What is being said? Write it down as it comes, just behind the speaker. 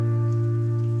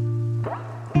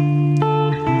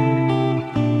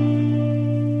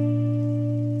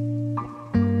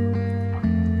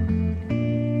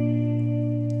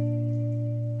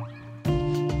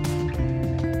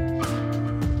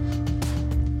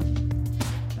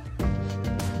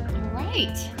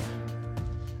right.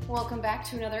 Welcome back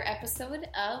to another episode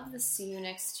of the See You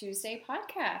Next Tuesday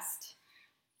podcast.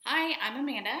 Hi, I'm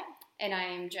Amanda. And I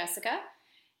am Jessica.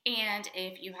 And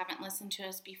if you haven't listened to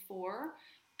us before,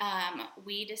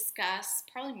 we discuss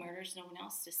probably murders no one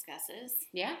else discusses.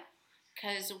 Yeah.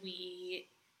 Because we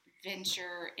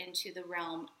venture into the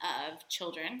realm of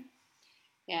children.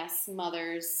 Yes,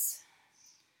 mothers,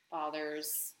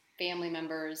 fathers, family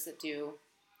members that do,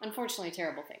 unfortunately,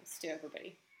 terrible things to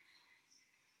everybody.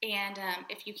 And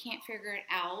if you can't figure it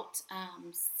out,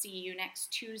 See You Next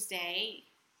Tuesday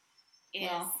is...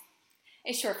 Well,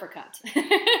 it's short for cunt.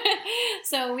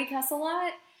 So we cuss a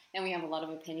lot, and we have a lot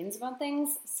of opinions about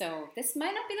things. So this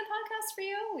might not be the podcast for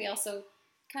you. We also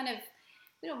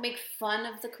we don't make fun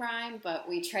of the crime, but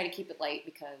we try to keep it light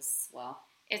because, well...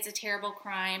 It's a terrible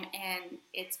crime, and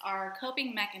it's our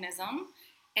coping mechanism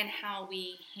and how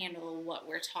we handle what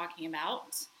we're talking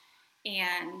about.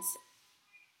 And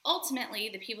ultimately,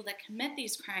 the people that commit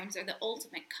these crimes are the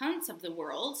ultimate cunts of the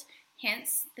world,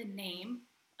 hence the name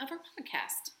of our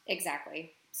podcast.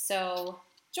 Exactly. So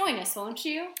join us, won't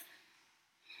you?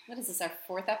 What is this, our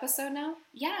 4th episode now?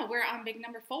 Yeah, we're on big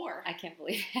number 4. I can't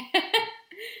believe it.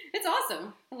 It's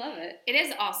awesome. I love it. It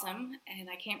is awesome, and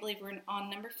I can't believe we're on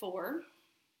number 4.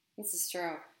 This is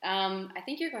true. I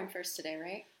think you're going first today,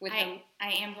 right?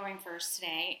 I am going first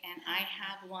today, and I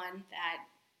have one that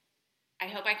I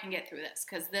hope I can get through this,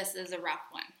 because this is a rough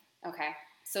one. Okay.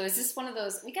 So is this one of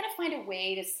those, we got to find a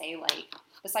way to say, like,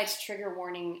 besides trigger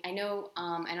warning, I know,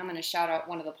 and I'm going to shout out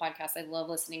one of the podcasts I love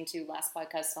listening to, Last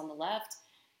Podcast on the Left.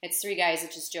 It's 3 guys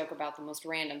that just joke about the most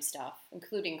random stuff,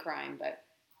 including crime, but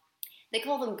they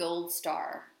call them Gold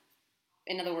Star.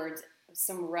 In other words,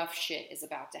 some rough shit is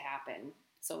about to happen.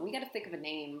 So we got to think of a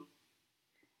name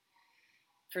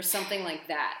for something like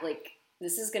that. Like,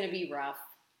 this is going to be rough.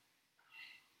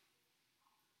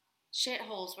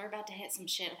 Shitholes. We're about to hit some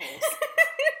shitholes.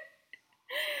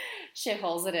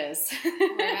 Shitholes it is.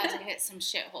 We're about to hit some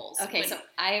shitholes. Okay, so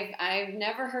I've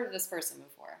never heard of this person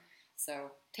before.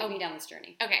 So take me down this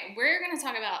journey. Okay, we're going to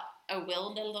talk about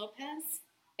Awilda Lopez.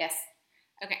 Yes.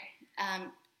 Okay.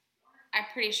 I'm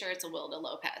pretty sure it's Awilda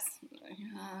Lopez.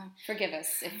 Forgive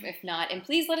us if not, and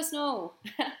please let us know.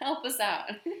 Help us out.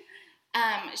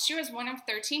 She was one of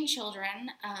 13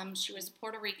 children. She was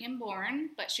Puerto Rican born,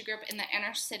 but she grew up in the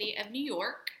inner city of New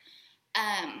York.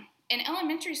 In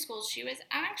elementary school, she was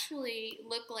actually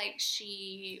looked like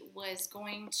she was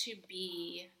going to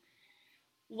be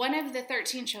one of the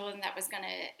 13 children that was going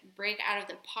to break out of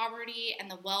the poverty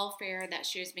and the welfare that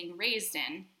she was being raised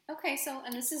in. Okay, so,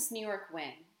 and this is New York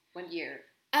when? What year?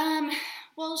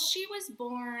 Well, she was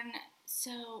born,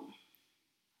 so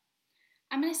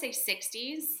I'm going to say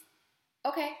 60s.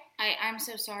 Okay. I'm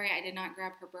so sorry I did not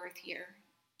grab her birth year,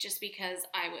 just because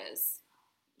I was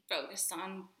focused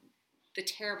on the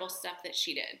terrible stuff that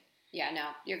she did. Yeah,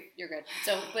 no, you're good.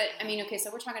 So, but, I mean, okay, so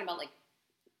we're talking about, like,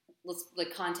 let's,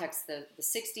 like, context the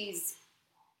 60s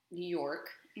New York,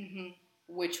 mm-hmm.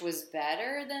 which was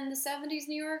better than the 70s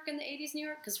New York and the 80s New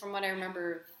York, because from what I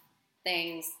remember,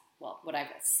 what I've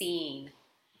seen.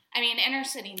 I mean, inner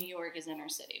city New York is inner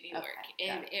city New York.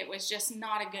 Okay, it was just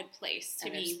not a good place to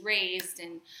be raised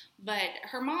in. But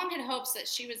her mom had hopes that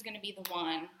she was going to be the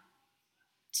one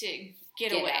to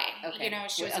get away. Okay. You know,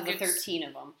 she was of the 13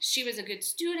 of them. She was a good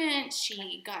student.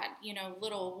 She got,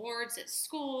 little awards at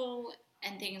school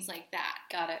and things like that.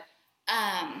 Got it.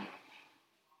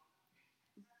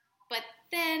 But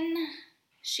then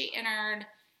she entered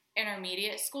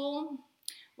intermediate school,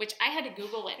 which I had to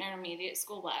Google what intermediate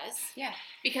school was. Yeah.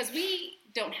 Because we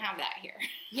don't have that here.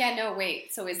 Yeah, no,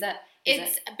 wait. So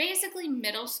It's basically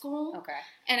middle school. Okay.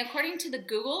 And according to the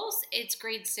Googles, it's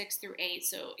grade 6 through 8.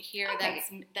 So here,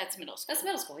 that's middle school. That's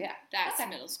middle school, yeah. That's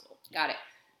middle school. Got it.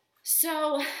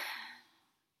 So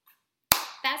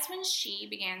that's when she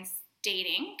began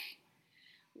dating,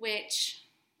 which,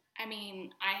 I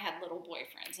mean, I had little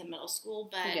boyfriends in middle school,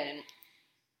 but You didn't.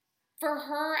 For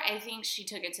her, I think she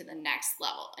took it to the next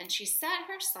level, and she set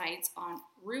her sights on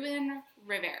Ruben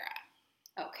Rivera.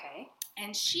 Okay.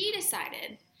 And she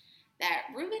decided that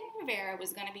Ruben Rivera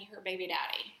was going to be her baby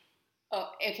daddy.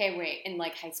 Oh, okay, wait. In,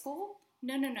 like, high school?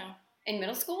 No. In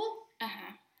middle school?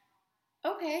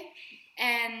 Uh-huh. Okay.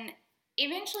 And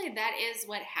eventually that is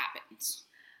what happened.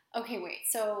 Okay, wait.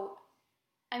 So,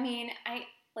 I mean, I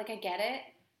get it.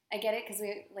 I get it because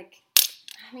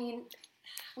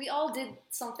we all did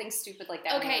something stupid like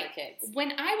that when we were kids.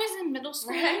 When I was in middle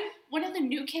school, right? One of the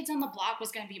new kids on the block was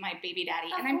going to be my baby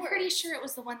daddy. Of and I'm course. pretty sure it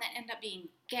was the one that ended up being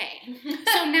gay.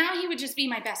 So now he would just be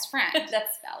my best friend.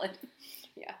 That's valid.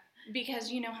 Yeah. Because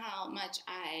you know how much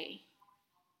I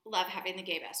love having the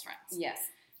gay best friends. Yes.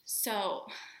 So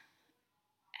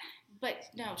But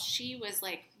no, she was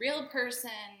like, real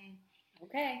person.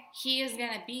 Okay. He is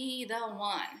going to be the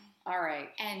one. All right.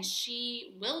 And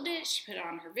she willed it. She put it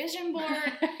on her vision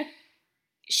board.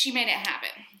 She made it happen.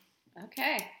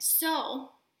 Okay.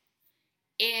 So,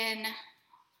 in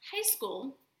high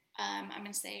school, I'm going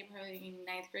to say probably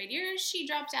ninth grade year, she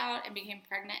dropped out and became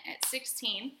pregnant at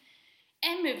 16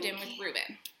 and moved in with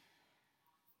Ruben.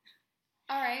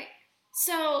 All right.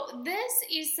 So, this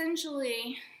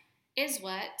essentially is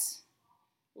what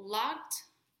locked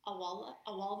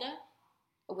Awilda.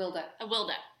 We'll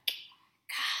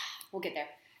get there.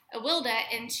 Awilda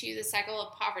into the cycle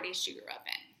of poverty she grew up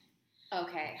in.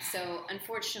 Okay, so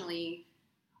unfortunately,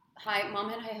 Mom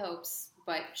had high hopes,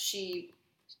 but she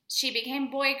became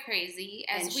boy crazy,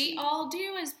 as we all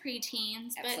do as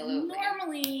preteens, absolutely. But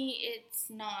normally it's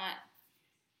not.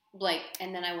 Like,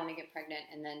 and then I want to get pregnant,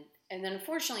 and then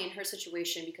unfortunately in her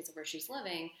situation, because of where she's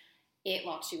living, it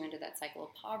locks you into that cycle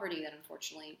of poverty that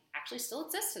unfortunately actually still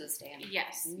exists to this day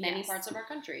in many parts of our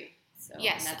country. So,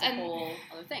 yes, and that's a whole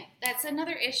other thing. That's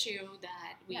another issue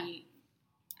that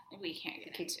we can't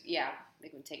get into. Yeah,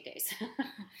 it would take days.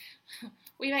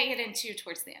 We might get into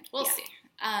towards the end. We'll see.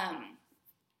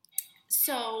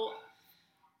 So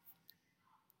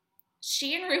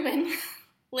she and Ruben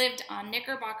lived on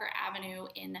Knickerbocker Avenue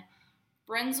in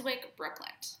Brunswick, Brooklyn.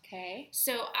 Okay.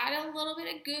 So I did a little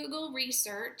bit of Google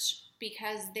research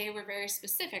because they were very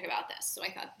specific about this. So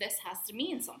I thought this has to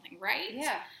mean something, right?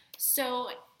 Yeah. So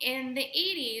in the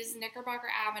 80s, Knickerbocker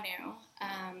Avenue,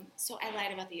 so I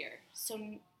lied about the year. So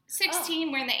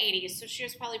 16, we're in the 80s, so she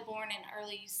was probably born in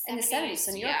early 70s. In the 70s,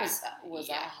 so New York was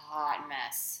a hot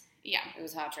mess. Yeah. It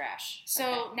was hot trash.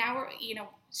 So now we're,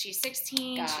 she's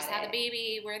 16, she's had a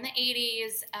baby, we're in the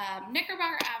 80s.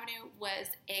 Knickerbocker Avenue was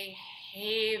a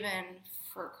haven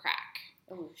for crack.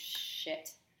 Oh,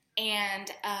 shit. And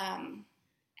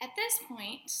at this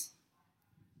point,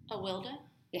 Awilda?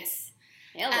 Yes.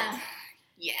 Nailed it.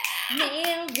 Yeah.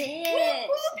 Nailed it.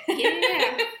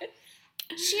 Yeah.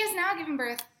 She has now given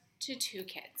birth to 2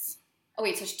 kids. Oh,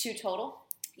 wait, so 2 total?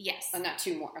 Yes. Oh, not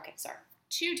 2 more. Okay, sorry.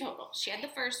 2 total. She had the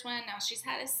first one. Now she's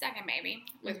had a second baby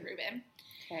with Ruben.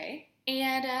 Okay.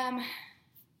 And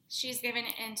she's given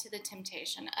into the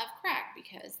temptation of crack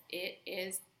because it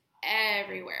is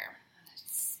everywhere. That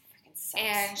freaking sucks.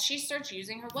 And she starts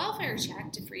using her welfare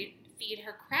check to feed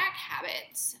her crack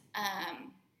habits.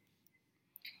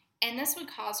 And this would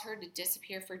cause her to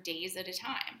disappear for days at a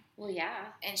time. Well,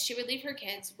 yeah. And she would leave her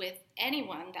kids with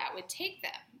anyone that would take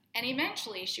them. And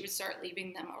eventually she would start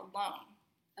leaving them alone.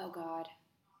 Oh, God.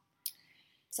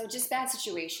 So just bad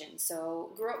situation.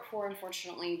 So grew up poor,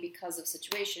 unfortunately, because of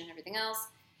situation and everything else.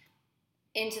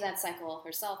 Into that cycle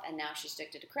herself, and now she's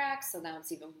addicted to crack, so now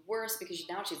it's even worse because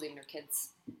now she's leaving her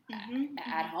kids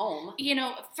at home.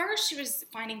 First she was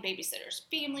finding babysitters,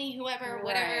 family, whoever,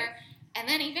 whatever. And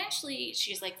then eventually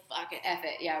she's like, fuck it. F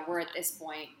it. Yeah, we're at this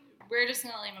point. We're just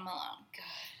going to leave them alone.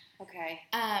 God. Okay.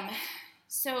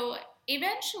 So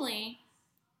eventually,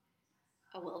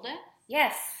 Awilda?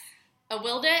 Yes.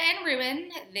 Awilda and Ruben,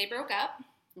 they broke up.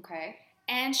 Okay.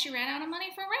 And she ran out of money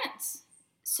for rent.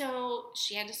 So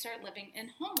she had to start living in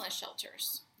homeless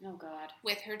shelters. Oh, God.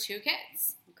 With her 2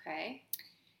 kids. Okay.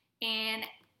 And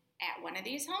at one of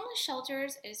these homeless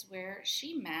shelters is where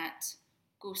she met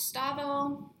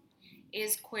Gustavo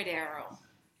Izquierdo.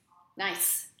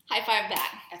 Nice. High five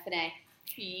that. F&A.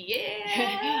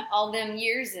 Yeah. All them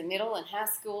years in middle and high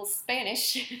school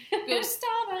Spanish.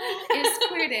 Gustavo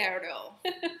Izquierdo.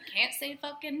 Can't say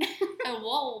fucking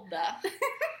Awilda.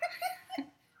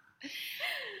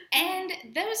 And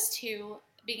those 2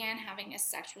 began having a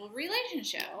sexual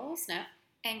relationship. Oh, snap.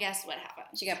 And guess what happened?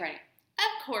 She got pregnant.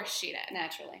 Of course she did.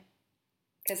 Naturally.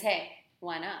 Because, hey,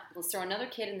 why not? Let's throw another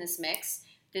kid in this mix.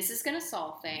 This is going to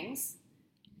solve things.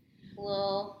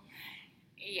 Well,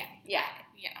 yeah.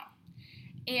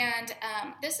 And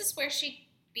this is where she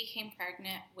became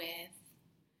pregnant with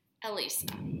Elisa.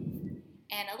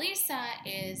 And Elisa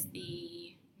is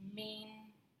the main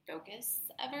focus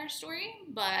of our story,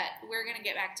 but we're going to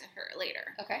get back to her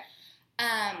later. Okay.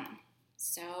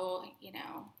 So,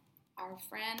 our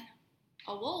friend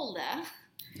Awilda,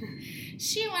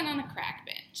 she went on a crack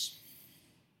binge.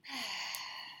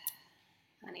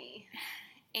 Honey.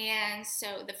 And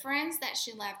so the friends that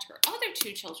she left her other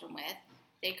 2 children with,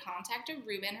 they contacted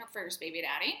Ruben, her first baby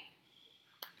daddy.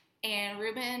 And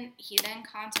Ruben, he then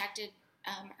contacted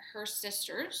her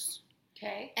sisters.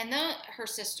 Okay. And her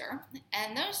sister.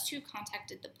 And those 2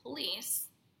 contacted the police.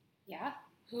 Yeah.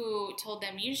 Who told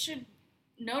them, you should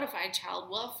notify child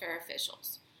welfare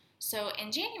officials. So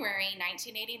in January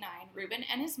 1989, Ruben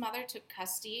and his mother took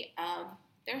custody of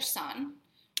their son,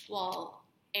 while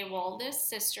Ewalda's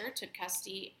sister took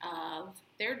custody of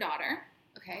their daughter.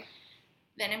 Okay.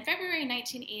 Then in February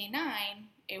 1989,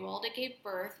 Ewalda gave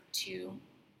birth to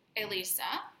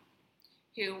Elisa,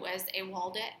 who was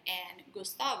Ewalda and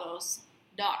Gustavo's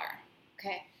daughter.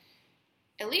 Okay.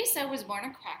 Elisa was born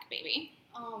a crack baby.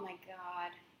 Oh my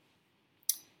God.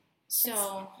 So, this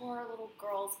poor little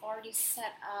girl's already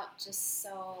set up just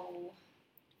so...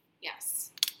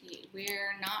 yes,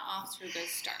 we're not off to a good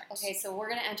start. Okay, so we're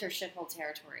going to enter shithole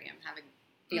territory. I'm having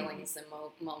feelings and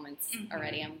moments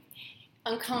already. I'm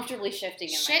uncomfortably shifting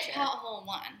in my chair. Shithole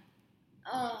one.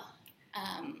 Oh.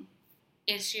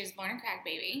 Is she was born a crack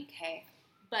baby. Okay.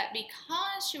 But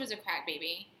because she was a crack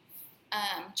baby,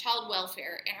 child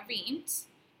welfare intervened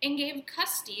and gave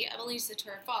custody of Elisa to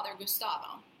her father,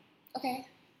 Gustavo. Okay.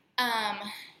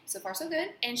 So far, so good.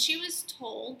 And she was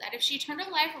told that if she turned her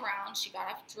life around, she got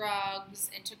off drugs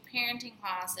and took parenting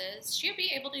classes, she would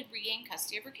be able to regain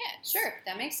custody of her kids. Sure,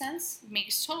 that makes sense.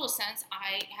 Makes total sense.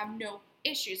 I have no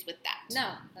issues with that.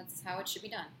 No, that's how it should be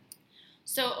done.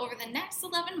 So over the next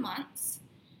 11 months,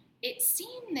 it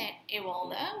seemed that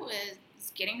Ewalda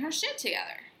was getting her shit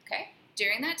together. Okay.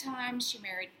 During that time, she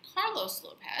married Carlos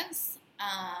Lopez.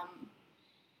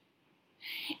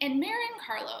 And marrying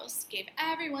Carlos gave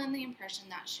everyone the impression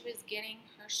that she was getting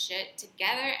her shit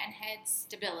together and had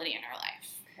stability in her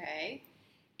life. Okay.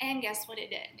 And guess what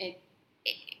it did?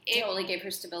 It totally gave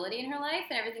her stability in her life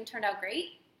and everything turned out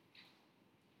great?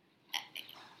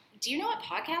 Do you know what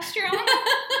podcast you're on?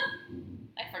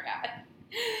 I forgot.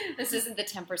 This isn't the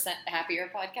 10%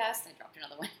 Happier podcast. I dropped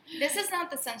another one. This is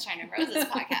not the Sunshine and Roses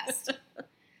podcast.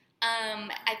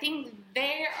 I think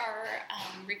they are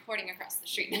recording across the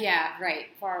street. Yeah, right.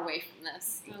 Far away from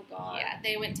this. Oh, God. Yeah,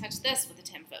 they wouldn't touch this with a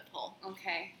 10-foot pole.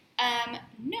 Okay.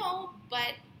 No,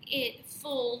 but it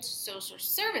fooled social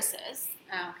services.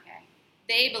 Okay.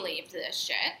 They believed this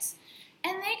shit.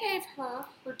 And they gave her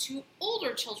 2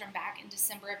 older children back in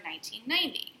December of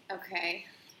 1990. Okay.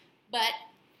 But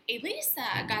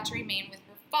Elisa got to remain with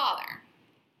her father.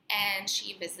 And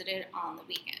she visited on the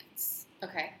weekends.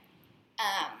 Okay.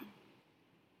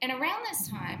 And around this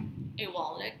time,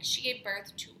 Ewalda, she gave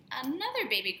birth to another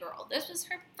baby girl. This was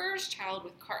her first child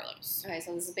with Carlos. Okay,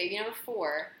 so this is baby number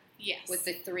 4. Yes. With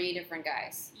the 3 different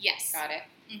guys. Yes. Got it.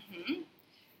 Mm-hmm.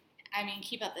 I mean,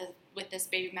 keep up with this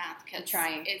baby math because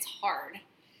it's hard.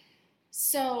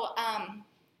 So,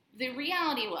 the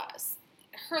reality was,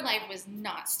 her life was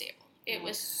not stable. It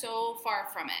was so far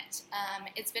from it.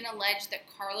 It's been alleged that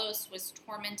Carlos was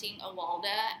tormenting Ewalda,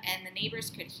 and the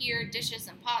neighbors could hear dishes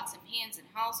and pots and pans and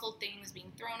household things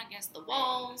being thrown against the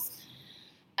walls.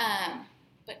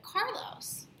 But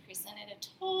Carlos presented a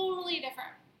totally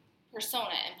different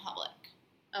persona in public.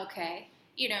 Okay.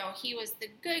 You know, he was the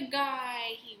good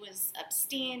guy. He was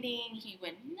upstanding. He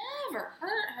would never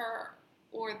hurt her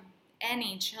or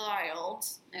any child.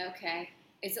 Okay.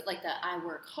 Is it like I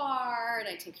work hard,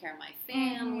 I take care of my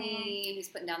family? Mm-hmm. He's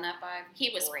putting down that vibe? He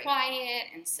was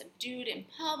quiet and subdued in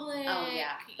public. Oh,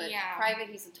 yeah. But private,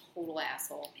 he's a total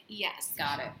asshole. Yes.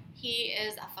 Got it. He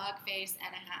is a fuckface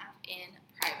and a half in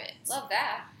private. Love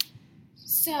that.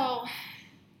 So,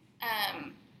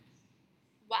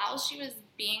 while she was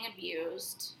being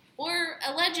abused, or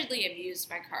allegedly abused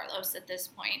by Carlos at this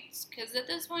point, because at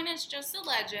this point it's just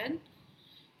alleged,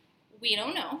 we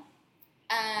don't know.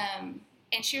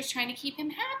 And she was trying to keep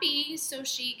him happy, so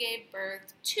she gave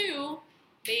birth to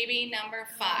baby number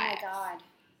 5. Oh, my God.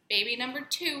 Baby number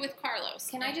 2 with Carlos.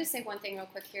 Can I just say one thing real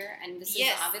quick here? And this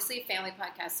is obviously a family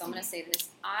podcast, so I'm going to say this.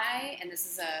 And this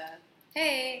is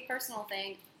a, personal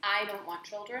thing. I don't want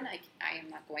children. I am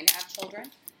not going to have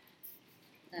children.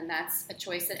 And that's a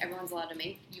choice that everyone's allowed to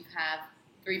make. You have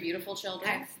 3 beautiful children.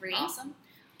 I have 3. Awesome.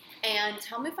 And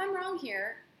tell me if I'm wrong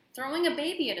here. Throwing a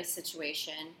baby at a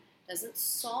situation doesn't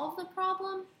solve the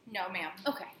problem? No, ma'am.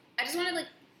 Okay. I just want to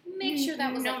make sure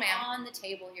that was on the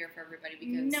table here for everybody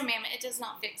because no, ma'am. It does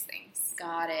not fix things.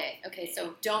 Got it. Okay,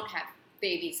 so don't have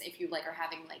babies if you are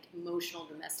having emotional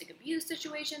domestic abuse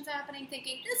situations happening,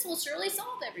 thinking this will surely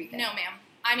solve everything. No, ma'am.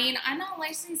 I mean, I'm not a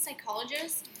licensed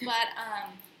psychologist, but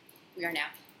we are now.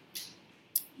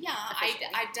 Yeah,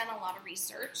 I've done a lot of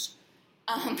research.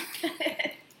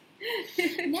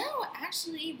 No,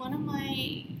 actually, one of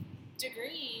my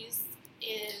degrees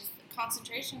is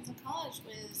concentrations in college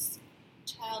was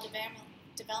child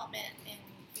development and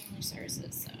family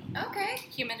services. So okay,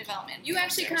 human development. You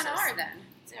actually kind of are then.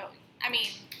 So I mean,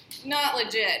 not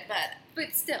legit,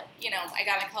 but still, I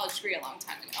got a college degree a long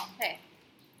time ago. Hey,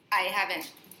 I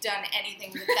haven't done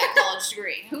anything with that college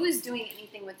degree. Who is doing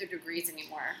anything with their degrees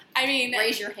anymore? I mean,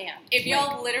 raise your hand. If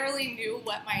y'all literally knew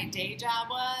what my day job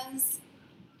was,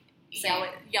 y'all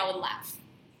would laugh.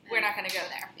 We're not going to go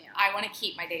there. Yeah. I want to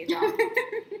keep my day job.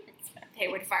 They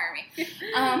would fire me.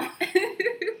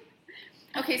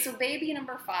 Okay, so baby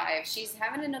number 5, she's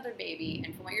having another baby,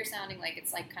 and from what you're sounding like,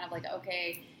 it's like kind of like,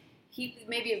 okay, he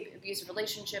maybe an abusive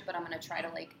relationship, but I'm gonna try to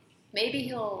like, maybe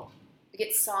he'll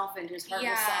get softened, his heart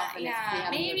will soften. If we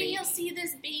have maybe you'll see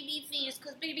this baby face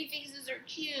because baby faces are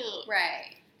cute.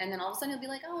 Right, and then all of a sudden he'll be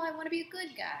like, oh, I want to be a good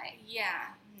guy.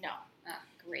 Yeah, no,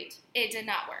 Great. it did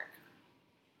not work.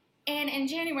 And in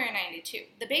January 92,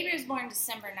 the baby was born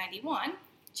December 91.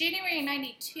 January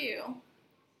 92.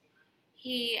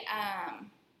 He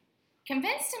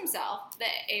convinced himself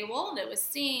that Ewolda was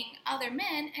seeing other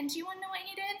men, and do you want to know what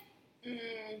he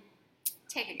did?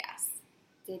 Take a guess.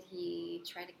 Did he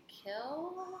try to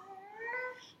kill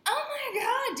her? Oh my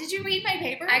God! Did you read my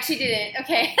paper? I actually didn't.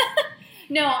 Okay.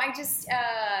 No, I just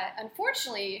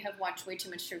unfortunately have watched way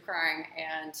too much true crime,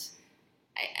 and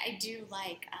I do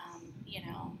like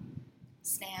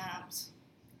Snapped.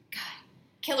 God,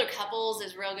 Killer Couples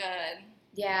is real good.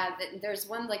 yeah, there's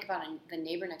one like about the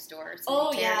neighbor next door.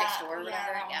 Oh, Terror yeah. Next Door, or Yeah,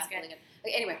 whatever. that one's Really good.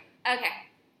 Okay, anyway, Okay.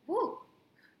 woo.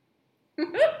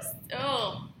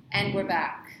 Oh, And we're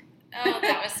back.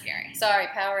 that was scary. Sorry,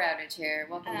 power outage here.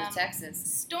 Welcome to Texas.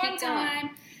 Storm Keep going.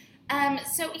 time.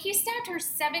 So he stabbed her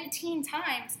 17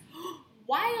 times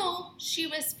while she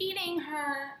was feeding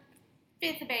her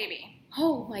 5th baby.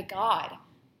 Oh my God.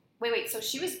 Wait. So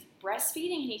she was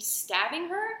breastfeeding and he's stabbing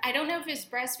her? I don't know if it was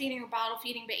breastfeeding or bottle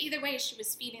feeding, but either way, she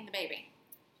was feeding the baby.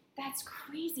 That's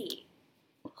crazy.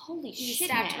 Holy He shit,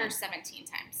 stabbed man. her 17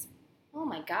 times. Oh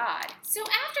my God. So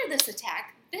after this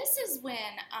attack, this is when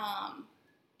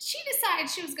she decided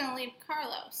she was going to leave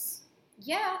Carlos.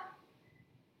 Yeah.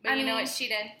 But I you know mean- what she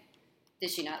did? Did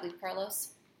she not leave Carlos?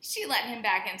 She let him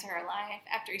back into her life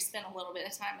after he spent a little bit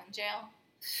of time in jail.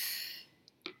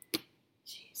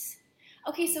 Jeez.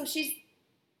 Okay, so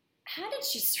how did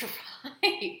she survive?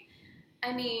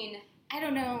 I mean, I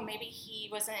don't know. Maybe he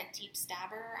wasn't a deep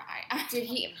stabber. did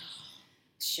he?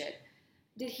 Shit.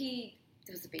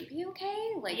 Was the baby okay?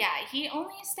 Like, Yeah, he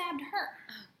only stabbed her.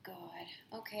 Oh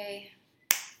God. Okay.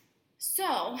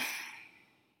 So,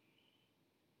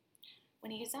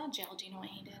 when he gets out of jail, do you know what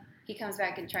he did? He comes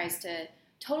back and tries to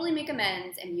totally make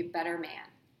amends and be a better man.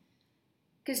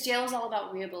 Because jail is all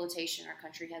about rehabilitation. Our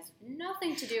country has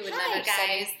nothing to do with Hi, that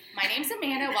guys. My name's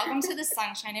Amanda. Welcome to the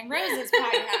Sunshine and Roses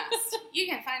podcast. You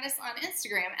can find us on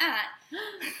Instagram at...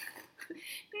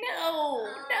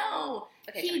 No.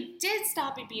 Okay, He did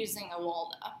stop abusing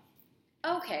Ewolda,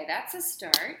 okay, that's a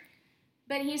start.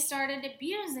 but he started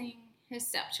abusing his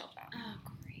stepchildren, Oh,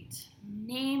 great.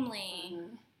 namely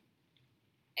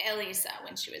Elisa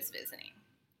when she was visiting.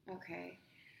 Okay.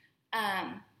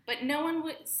 But no one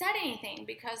said anything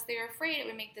because they were afraid it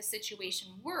would make the situation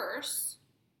worse.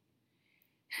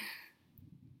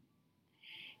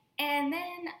 And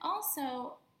then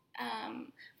also,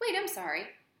 Wait, I'm sorry.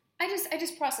 I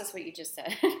just processed what you just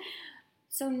said.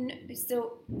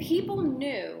 So people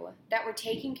knew that were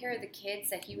taking care of the kids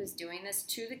that he was doing this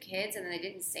to the kids, and then they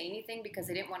didn't say anything because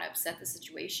they didn't want to upset the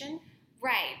situation.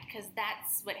 right, because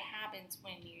that's what happens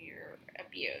when you're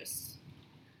abused.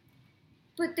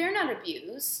 But they're not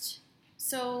abused.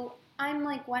 So I'm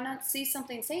like, why not see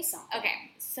something, say something?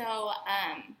 Okay, so,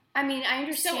 I mean, I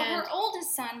understand. so her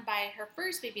oldest son by her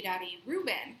first baby daddy,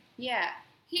 Ruben, Yeah.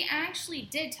 he actually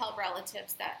did tell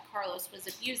relatives that Carlos was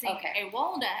abusing Okay.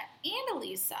 Ewolda and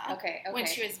Elisa Okay. when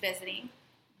she was visiting,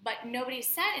 but nobody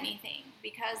said anything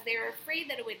because they were afraid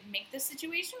that it would make the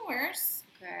situation worse.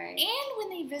 Okay. And when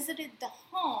they visited the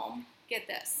home, get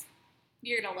this,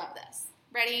 you're going to love this.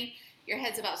 Ready? Your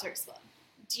head's about to explode.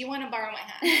 Do you want to borrow my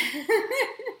hat?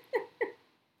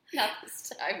 Not this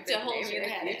time. To but hold maybe your in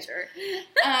the head in. future.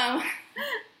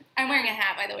 I'm wearing a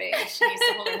hat, by the way. She needs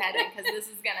to hold her head in because this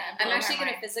is going to I'm actually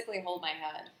going to physically hold my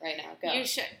head right now. Go. You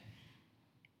should.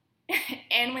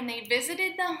 And when they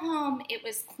visited the home, it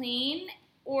was clean,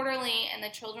 orderly, and the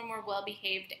children were well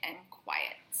behaved and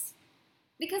quiet.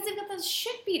 Because they got the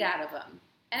shit beat out of him.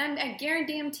 And I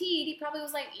guaranteed he probably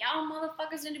was like, y'all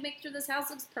motherfuckers need to make sure this house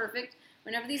looks perfect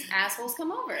whenever these assholes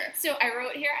come over. So I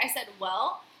wrote here, I said,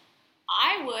 well,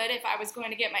 I would if I was going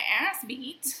to get my ass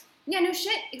beat. Yeah, no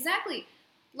shit. Exactly.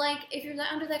 Like, if you're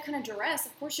under that kind of duress,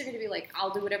 of course you're going to be like,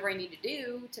 I'll do whatever I need to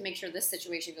do to make sure this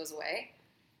situation goes away.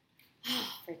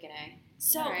 Freaking A.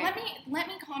 So All right. let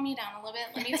me calm you down a little bit.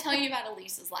 Let me tell you about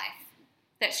Elisa's life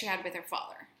that she had with her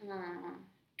father.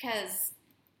 Because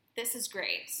this is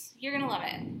great. You're going to love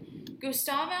it.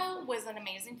 Gustavo was an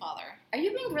amazing father. Are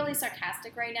you being really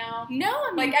sarcastic right now? No,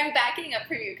 I'm Like, I'm backing up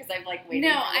for you because I'm like waiting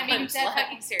No, for the I mean, dead punchline.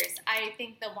 fucking serious. I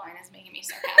think the wine is making me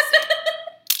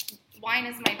sarcastic. Wine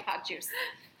is my pot juice.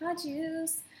 Hot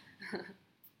juice.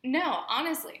 No,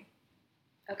 honestly.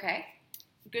 Okay.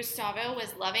 Gustavo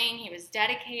was loving. He was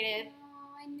dedicated.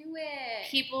 Oh, I knew it.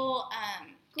 People,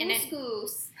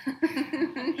 Goose.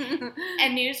 a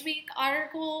Newsweek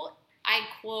article, I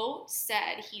quote,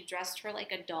 said he dressed her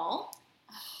like a doll.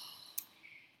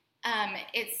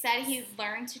 It said he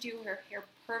learned to do her hair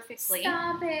perfectly.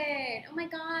 Stop it. Oh my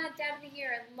God, Dad of the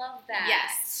Year. I love that.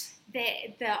 Yes.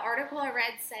 The article I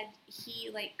read said he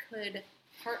could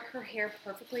part her hair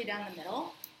perfectly down the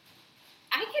middle.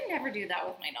 I could never do that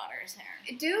with my daughter's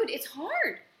hair. Dude, it's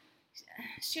hard.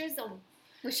 She was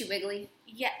Was she wiggly?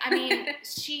 Yeah, I mean,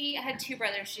 she had two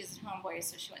brothers. She's a tomboy,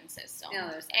 so she wouldn't sit still. No,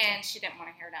 and she didn't want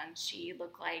her hair done. She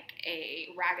looked like a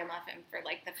ragamuffin for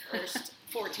the first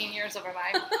 14 years of her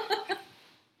life.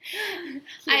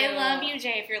 I love you,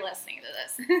 Jay, if you're listening to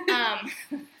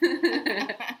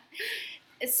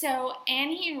this. So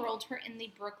Annie enrolled her in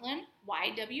the Brooklyn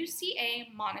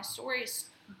YWCA Montessori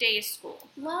Day School.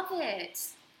 Love it.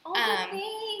 All the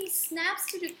things.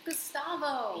 Snaps to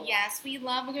Gustavo. Yes, we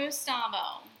love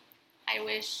Gustavo. I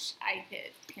wish I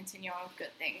could continue on with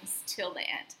good things till the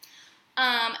end.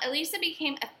 Elisa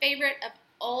became a favorite of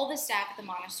all the staff at the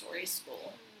Montessori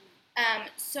school.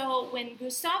 So when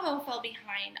Gustavo fell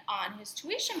behind on his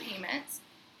tuition payments,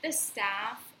 the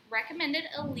staff recommended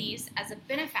Elise as a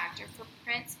benefactor for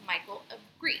Prince Michael of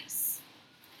Greece.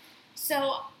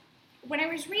 So when I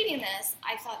was reading this,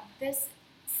 I thought this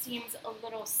seems a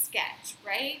little sketch,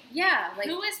 right? Yeah.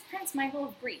 Who is Prince Michael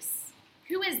of Greece?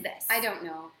 Who is this? I don't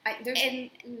know.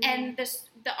 And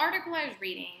the article I was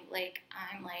reading,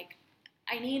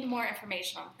 I need more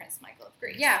information on Prince Michael of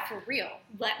Greece. Yeah, for real.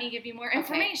 Let me give you more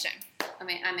information.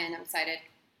 Okay. I'm in. I'm excited.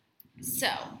 So,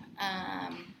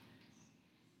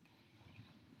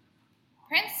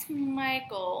 Prince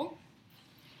Michael,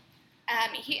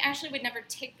 he actually would never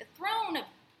take the throne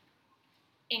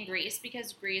in Greece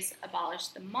because Greece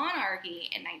abolished the monarchy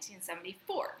in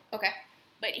 1974. Okay.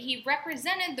 But he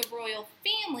represented the royal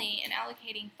family in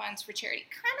allocating funds for charity,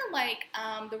 kind of like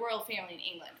the royal family in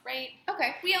England, right?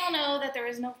 Okay. We all know that there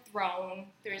is no throne,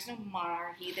 there is no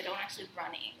monarchy, they don't actually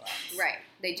run England. Right.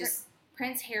 They just...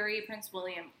 Prince Harry, Prince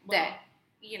William,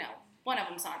 one of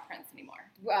them's not a prince anymore.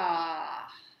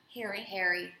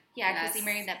 Harry. Yeah, because he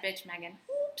married that bitch, Meghan.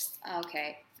 Oops.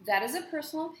 Okay. That is a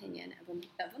personal opinion of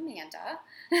Amanda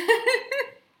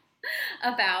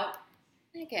about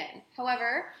Meghan.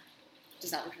 However,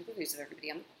 does not reflect the views of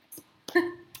everybody on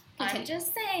the I'm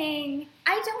just saying.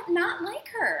 I don't not like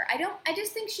her. I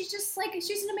just think she's just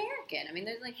she's an American. I mean,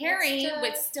 there's Harry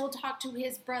would still talk to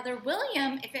his brother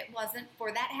William if it wasn't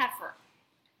for that heifer.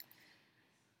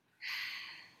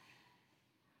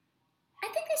 I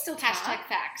think they still talk. Hashtag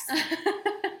facts.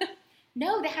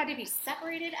 No, they had to be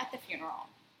separated at the funeral.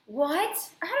 What?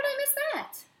 How did I miss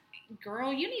that?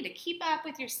 Girl, you need to keep up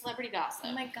with your celebrity gossip.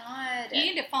 Oh my God. You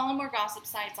need to follow more gossip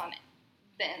sites on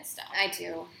the Insta. I do.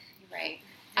 You're right.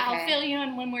 Okay. I'll fill you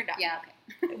in when we're done. Yeah,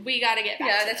 okay. We got to get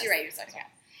back to that's this. You're right. You're sorry. Okay.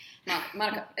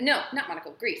 Monaco. No, not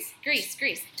Monaco. Greece. Greece.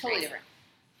 Totally different.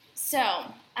 So,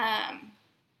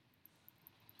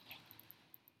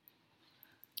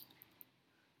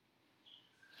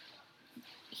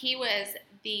 he was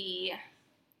the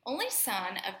only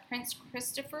son of Prince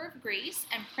Christopher of Greece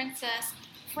and Princess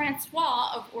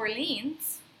Francois of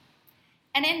Orleans.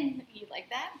 And then, you like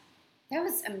that? That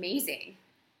was amazing.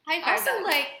 High five. Also,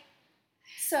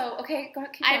 so, okay, go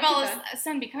ahead. I've all of a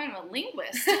sudden become a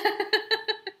linguist.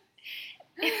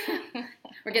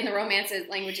 We're getting the romances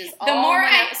languages all in one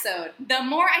episode. The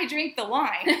more I drink the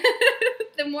wine,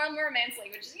 the more romance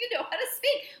languages you know how to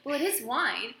speak. Well, it is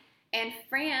wine, and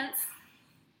France,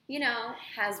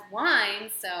 has wine,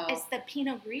 so... It's the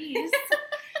Pinot Gris.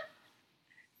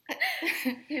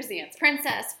 Here's the answer.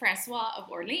 Princess Francois of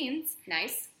Orleans.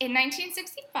 Nice. In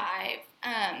 1965,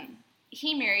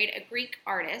 he married a Greek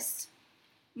artist,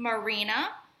 Marina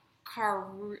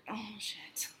Oh,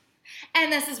 shit.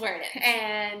 And this is where it is.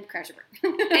 And crash and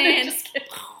burn. And just kidding.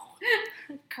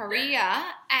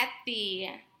 Korea at the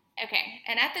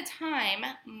time,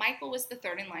 Michael was the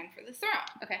third in line for the throne.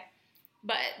 Okay.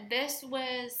 But this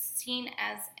was seen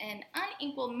as an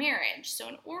unequal marriage. So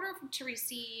in order to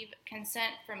receive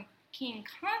consent from King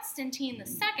Constantine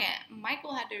II,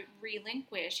 Michael had to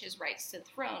relinquish his rights to the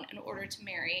throne in order to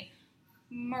marry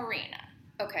Marina.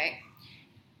 Okay.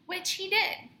 Which he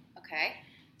did. Okay.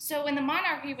 So when the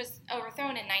monarchy was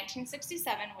overthrown in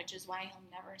 1967, which is why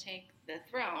he'll never take the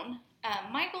throne,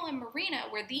 Michael and Marina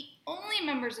were the only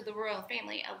members of the royal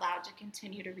family allowed to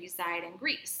continue to reside in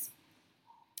Greece.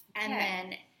 And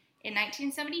then in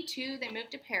 1972, they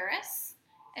moved to Paris,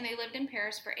 and they lived in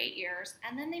Paris for 8 years,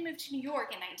 and then they moved to New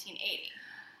York in 1980.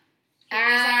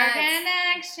 Here's our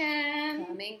connection.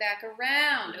 Coming back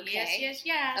around. Okay.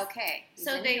 Yes. Okay.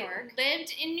 So in they New York.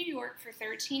 lived in New York for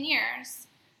 13 years,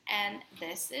 and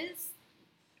this is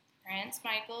Prince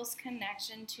Michael's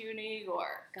connection to New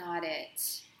York. Got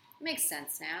it. Makes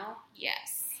sense now.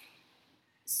 Yes.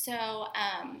 So,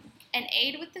 an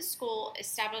aide with the school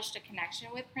established a connection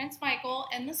with Prince Michael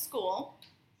and the school.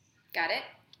 Got it.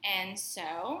 And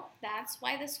so that's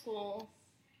why the school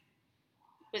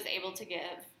was able to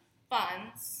give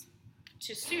funds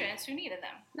to students who needed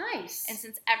them. Nice. And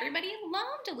since everybody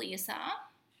loved Elisa,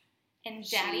 and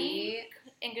Daddy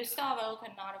and Gustavo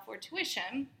could not afford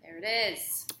tuition, there it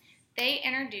is. they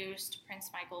introduced Prince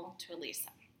Michael to Elisa.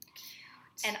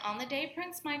 And on the day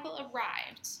Prince Michael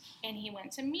arrived and he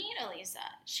went to meet Elisa,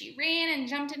 she ran and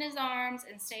jumped in his arms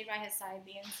and stayed by his side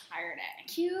the entire day.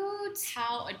 Cute.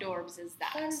 How adorbs is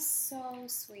that? That is so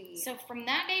sweet. So from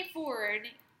that day forward,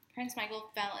 Prince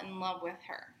Michael fell in love with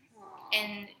her. Aww.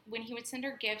 And when he would send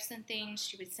her gifts and things,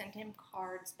 she would send him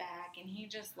cards back, and he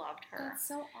just loved her. That's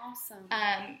so awesome.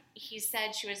 He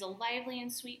said she was a lively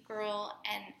and sweet girl,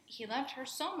 and he loved her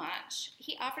so much,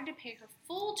 he offered to pay her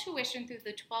full tuition through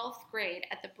the 12th grade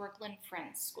at the Brooklyn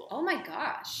Friends School. Oh my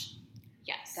gosh.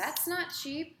 Yes. That's not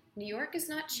cheap. New York is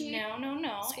not cheap.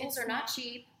 No. Schools are not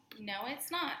cheap. No, it's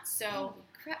not. So, Holy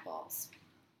crap balls.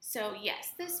 So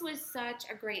yes, this was such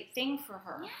a great thing for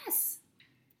her. Yes.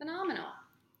 Phenomenal.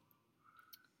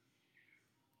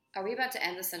 Are we about to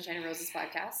end the Sunshine and Roses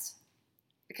podcast?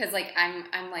 Because I'm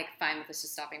fine with this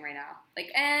just stopping right now.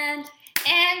 And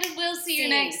we'll see you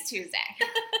next Tuesday.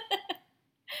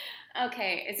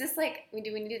 Okay. Is this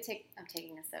do we need to take? I'm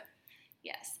taking a sip.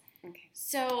 Yes. Okay.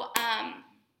 So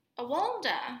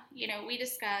Awalda, we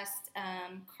discussed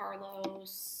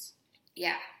Carlos.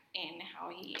 Yeah. And how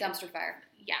he dumpster fire.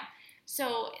 Yeah.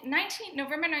 So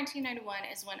November 1991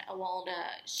 is when Awalda,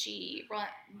 she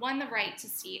won the right to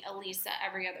see Elisa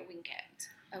every other weekend.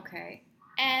 Okay.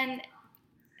 And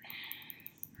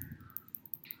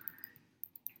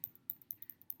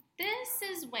this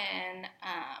is when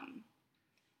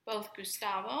both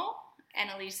Gustavo and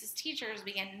Elisa's teachers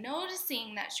began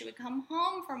noticing that she would come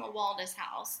home from Awalda's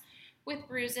house with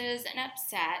bruises and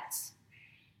upset.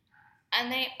 And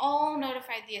they all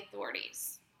notified the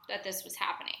authorities that this was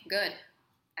happening. Good.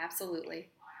 Absolutely.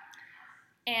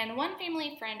 And one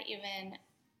family friend even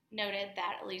noted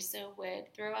that Elisa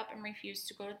would throw up and refuse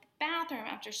to go to the bathroom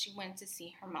after she went to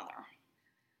see her mother.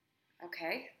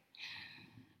 Okay.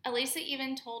 Elisa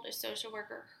even told a social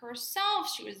worker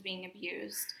herself she was being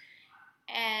abused.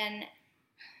 And...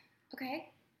 Okay.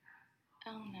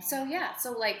 Oh, no. So, yeah.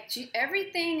 So,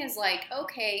 everything is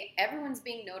okay, everyone's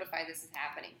being notified this is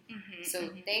happening. Mm-hmm, so,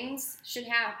 things should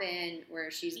happen where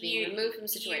she's being removed from the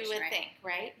situation, you would right? think,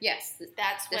 right? Yes.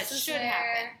 That's what should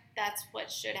happen. That's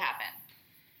what should happen.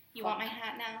 You want my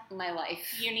hat now? My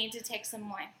life. You need to take some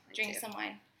wine. Drink some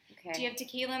wine. Okay. Do you have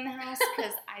tequila in the house?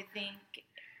 Because I think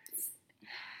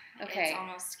it's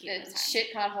almost tequila time. Shit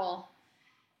pothole.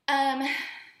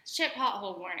 Shit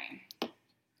pothole warning.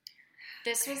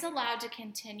 This was allowed to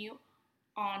continue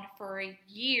on for a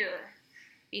year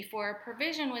before a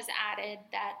provision was added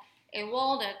that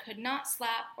Awalda could not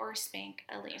slap or spank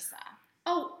Elisa.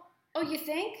 Oh, you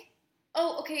think?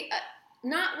 Oh, okay.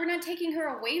 We're not taking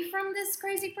her away from this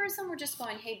crazy person. We're just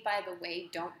going, hey, by the way,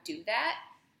 don't do that.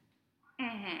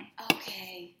 Mm-hmm.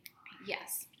 Okay.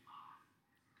 Yes.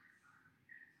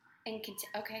 And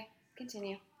okay,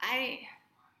 continue. I'm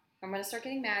going to start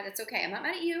getting mad. It's okay. I'm not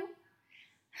mad at you.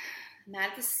 I'm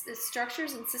mad at the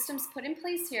structures and systems put in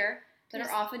place here that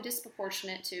are often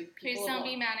disproportionate to people. Please don't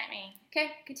be mad at me.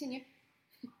 Okay, continue.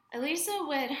 Elisa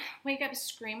would wake up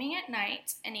screaming at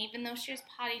night, and even though she was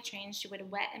potty trained, she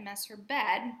would wet and mess her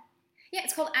bed. Yeah,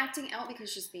 it's called acting out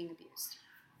because she's being abused.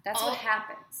 That's what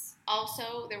happens.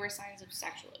 Also, there were signs of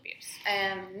sexual abuse.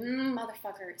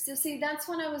 Motherfucker. So, see, that's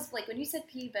when I was when you said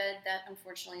pee bed, that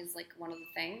unfortunately is one of the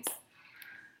things.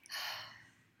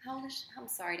 How old is she? I'm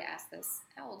sorry to ask this.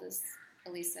 How old is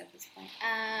Elisa at this point?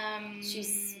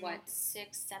 She's what?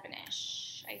 6,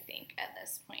 7-ish, I think, at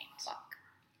this point. Fuck.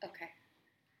 Okay.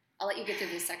 I'll let you get through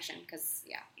this section, because,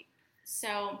 yeah.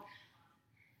 So,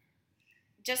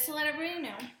 just to let everybody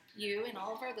know, you and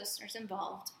all of our listeners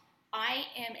involved, I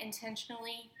am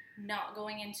intentionally not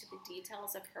going into the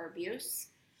details of her abuse.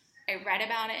 I read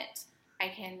about it. I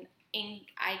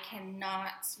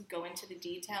cannot go into the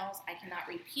details. I cannot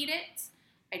repeat it.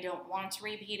 I don't want to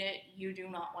repeat it. You do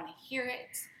not want to hear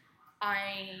it.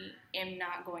 I am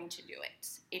not going to do it.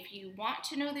 If you want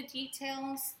to know the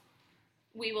details,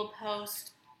 we will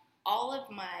post all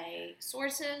of my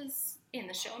sources in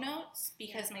the show notes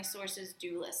because my sources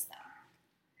do list them.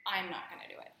 I'm not going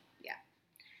to do it. Yeah.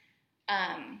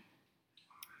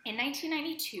 In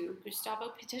 1992, Gustavo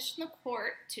petitioned the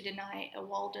court to deny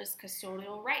Ewalda's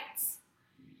custodial rights.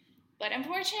 But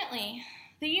unfortunately,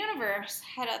 the universe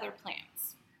had other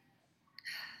plans.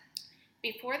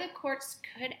 Before the courts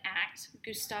could act,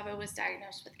 Gustavo was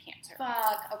diagnosed with cancer.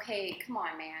 Fuck. Okay, come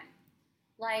on, man.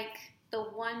 Like, the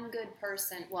one good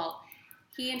person, well,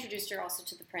 he introduced her also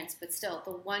to the prince, but still,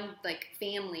 the one, like,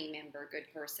 family member good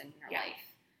person in her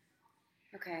life.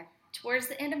 Okay. Towards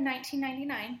the end of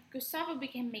 1999, Gustavo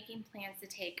began making plans to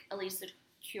take Elisa to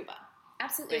Cuba.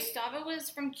 Absolutely. Gustavo was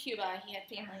from Cuba. He had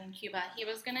family in Cuba. He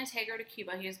was going to take her to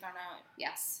Cuba. He was going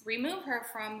to remove her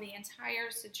from the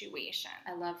entire situation.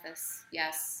 I love this.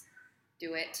 Yes.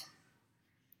 Do it.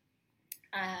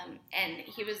 And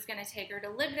he was going to take her to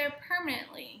live there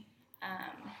permanently.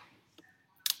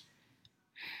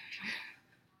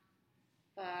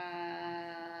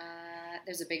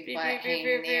 There's a big butt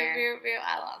hanging there.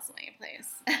 I lost my place.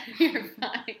 You're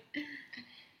fine.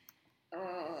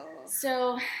 Oh.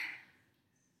 So,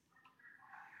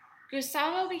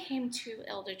 Gustavo became too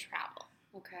ill to travel.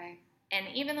 Okay. And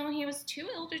even though he was too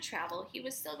ill to travel, he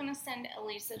was still going to send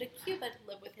Elisa to Cuba to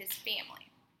live with his family.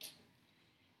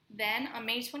 Then, on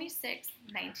May 26,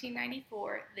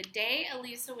 1994, the day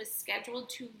Elisa was scheduled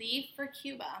to leave for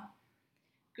Cuba,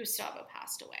 Gustavo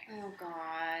passed away. Oh,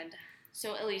 God.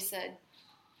 So Elisa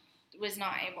was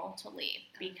not able to leave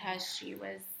because she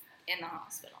was in the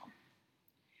hospital.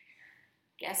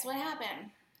 Guess what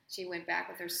happened? She went back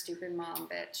with her stupid mom,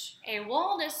 bitch.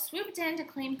 Ewalda swooped in to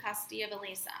claim custody of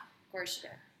Elisa. Of course she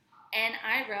did. And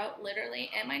I wrote literally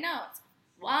in my notes,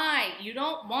 why? You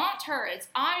don't want her. It's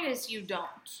obvious you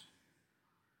don't.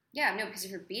 Yeah, no, because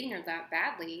if you're beating her that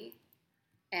badly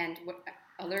and what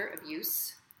other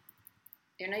abuse,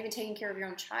 you're not even taking care of your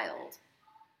own child.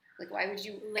 Like, why would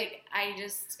you? Like,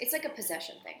 it's like a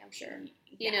possession thing, I'm sure.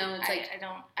 Yeah, You know, it's like I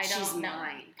don't she's know.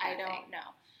 Mine I don't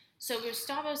know. So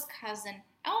Gustavo's cousin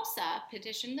Elsa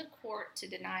petitioned the court to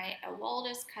deny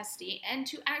Ewalda's custody and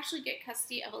to actually get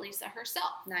custody of Elisa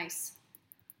herself. Nice.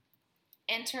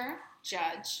 Enter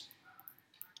Judge.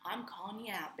 I'm calling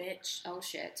you out, bitch. Oh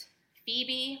shit.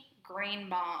 Phoebe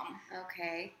Greenbaum.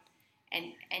 Okay.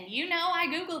 And you know I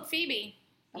Googled Phoebe.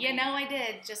 Okay. You know I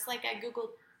did, just like I Googled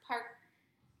Park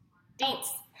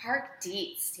Dietz. Oh, Park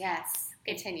Dietz, yes.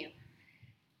 Continue.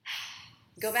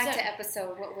 Go back to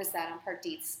episode, what was that on Park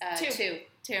Dietz? Two.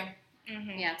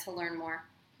 Mm-hmm. Yeah, to learn more.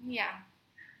 Yeah.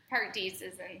 Park Dietz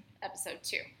is in episode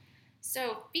 2.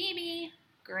 So, Phoebe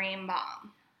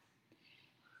Greenbaum.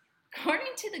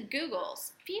 According to the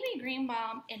Googles, Phoebe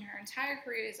Greenbaum in her entire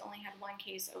career has only had one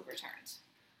case overturned.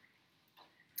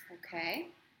 Okay.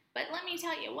 But let me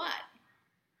tell you what.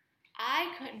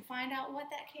 I couldn't find out what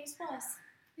that case was.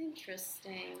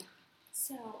 Interesting.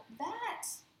 So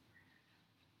that's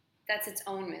its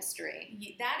own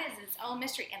mystery. That is its own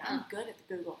mystery, and I'm good at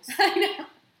the Googles. I know.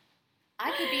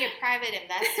 I could be a private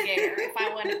investigator if I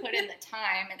wanted to put in the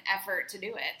time and effort to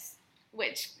do it.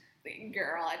 Which,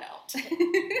 girl, I don't.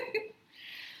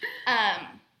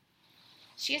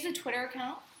 She has a Twitter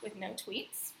account with no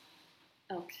tweets.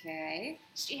 Okay.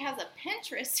 She has a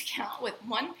Pinterest account with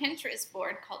one Pinterest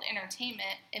board called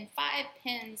Entertainment and 5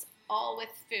 pins, all with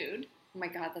food. Oh my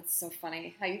God, that's so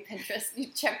funny. How you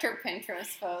checked her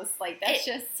Pinterest post. Like, that's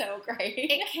just so great.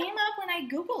 It came up when I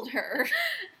Googled her.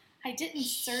 I didn't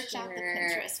search out the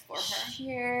Pinterest for her.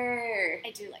 Sure.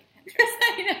 I do like Pinterest.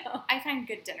 I know. I find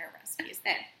good dinner recipes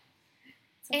there.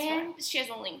 And she has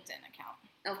a LinkedIn account.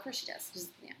 Oh, of course she does.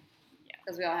 Just, yeah.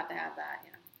 Because we all have to have that,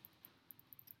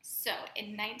 So,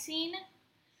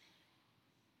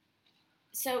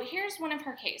 So, here's one of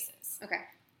her cases. Okay.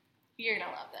 You're going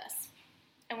to love this.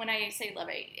 And when I say love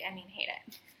it, I mean hate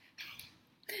it.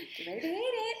 Get ready to hate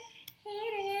it.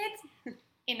 Hate it.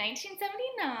 In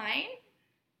 1979,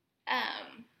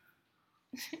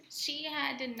 she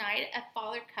had denied a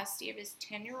father custody of his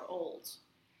 10-year-old,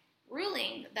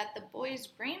 ruling that the boy's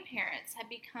grandparents had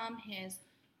become his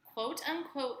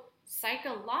quote-unquote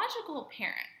psychological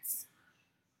parents.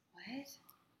 What?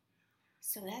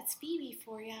 So that's Phoebe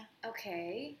for you.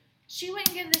 Okay. She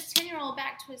wouldn't give this 10-year-old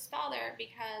back to his father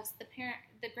because the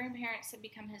grandparents had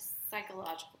become his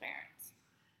psychological parents.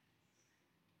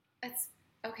 That's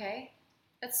okay.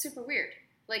 That's super weird.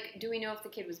 Like, do we know if the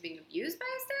kid was being abused by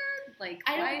his dad? Like,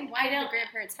 why did the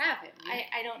grandparents have him?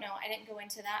 I don't know. I didn't go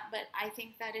into that, but I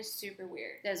think that is super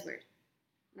weird. That is weird.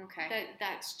 Okay.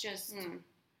 That's just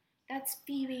that's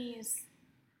Phoebe's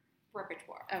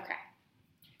repertoire. Okay.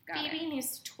 Phoebe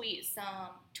needs to tweet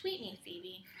me,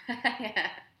 Phoebe. Yeah.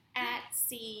 At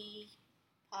C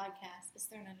Podcast. Is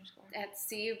there an underscore? At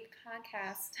C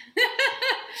Podcast.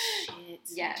 Shit.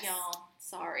 Yes. Y'all.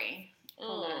 Sorry.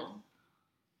 Hold on.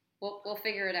 We'll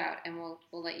figure it out, and we'll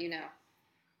let you know.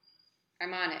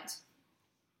 I'm on it.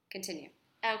 Continue.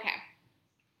 Okay.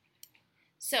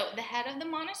 So the head of the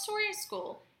Montessori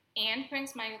school and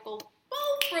Prince Michael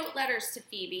both wrote letters to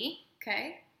Phoebe,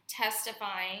 Okay.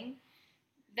 testifying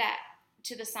that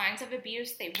to the signs of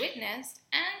abuse they witnessed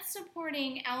and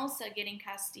supporting Elsa getting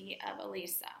custody of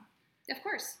Elisa. Of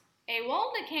course.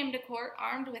 Ewalda came to court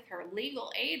armed with her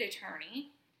legal aid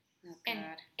attorney Oh, and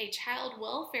God. a child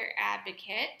welfare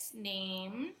advocate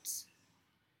named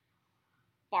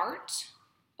Bart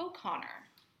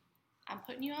O'Connor. I'm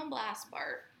putting you on blast,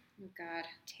 Bart. Oh, God.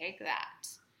 Take that.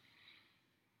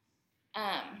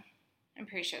 I'm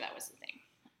pretty sure that was the thing.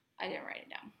 I didn't write it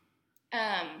down.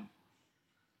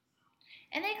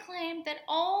 And they claimed that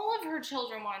all of her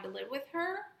children wanted to live with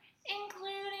her,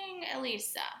 including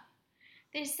Elisa.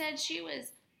 They said she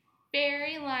was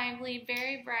very lively,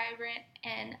 very vibrant,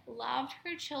 and loved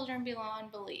her children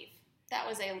beyond belief. That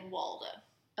was Ewalda.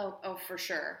 Oh, for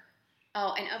sure.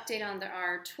 Oh, an update on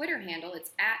our Twitter handle.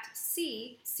 It's at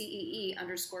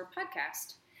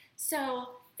 @CEE_podcast.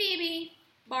 So, Phoebe,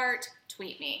 Bart,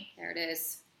 tweet me. There it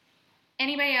is.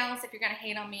 Anybody else, if you're going to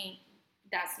hate on me,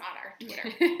 that's not our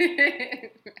Twitter.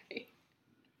 Right.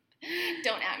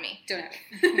 Don't at me. Don't have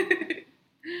it.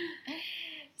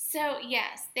 So,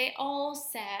 yes, they all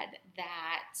said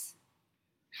that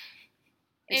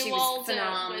And she was Ewalda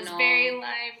phenomenal. was very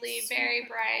lively, very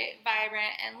bright,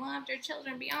 vibrant, and loved her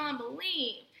children beyond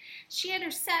belief. She had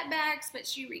her setbacks, but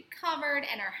she recovered,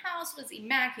 and her house was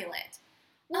immaculate.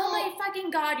 Oh my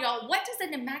fucking God, y'all. What does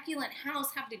an immaculate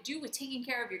house have to do with taking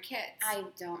care of your kids? I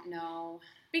don't know.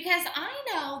 Because I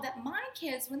know that my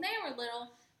kids, when they were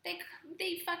little, they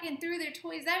fucking threw their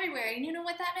toys everywhere. And you know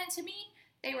what that meant to me?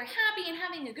 They were happy and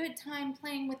having a good time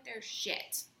playing with their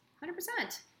shit.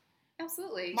 100%.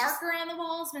 Absolutely. Marker on the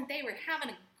walls meant they were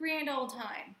having a grand old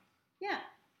time. Yeah.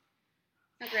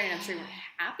 Now, granted, I'm sure you were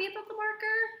happy about the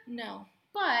marker, No.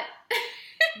 but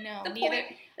No, the neither.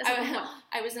 point, that's the point.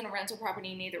 I was in a rental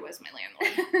property, neither was my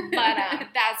landlord. But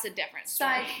that's a different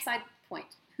story. Side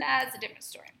point. That's a different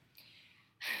story.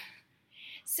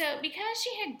 So, because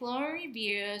she had glowing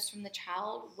reviews from the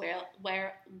child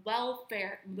welfare,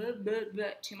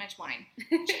 too much wine,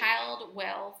 child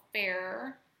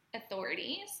welfare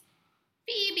authorities,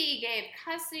 Phoebe gave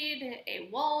custody to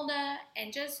Ewalda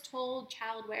and just told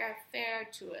child welfare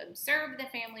to observe the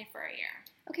family for a year.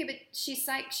 Okay, but she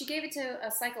gave it to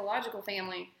a psychological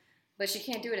family, but she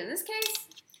can't do it in this case?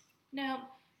 No,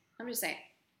 I'm just saying.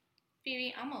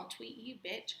 Phoebe, I'm gonna tweet you,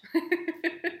 bitch.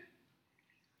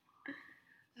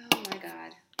 Oh my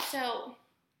God. So,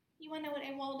 you wanna know what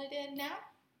Ewalda did now?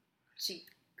 She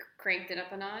cranked it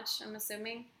up a notch, I'm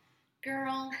assuming.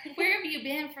 Girl, where have you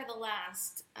been for the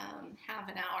last half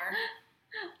an hour?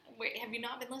 Wait, have you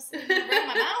not been listening to Run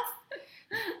My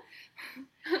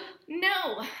Mouth?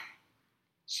 No.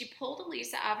 She pulled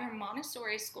Elisa out of her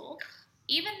Montessori school,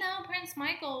 even though Prince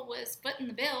Michael was footing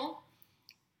the bill,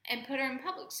 and put her in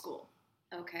public school.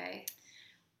 Okay.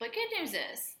 But good news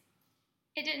is,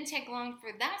 it didn't take long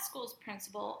for that school's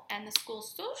principal and the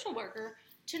school's social worker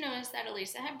to notice that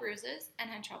Elisa had bruises and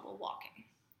had trouble walking.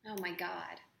 Oh my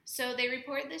God. So they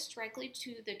reported this directly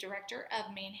to the director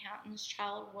of Manhattan's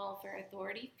Child Welfare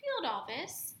Authority field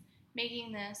office,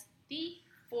 making this the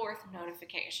 4th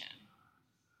notification.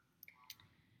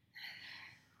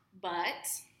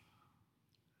 But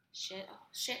shit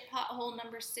pothole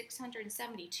number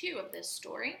 672 of this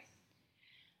story.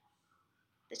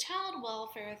 The Child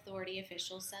Welfare Authority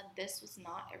officials said this was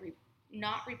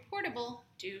not reportable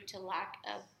due to lack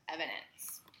of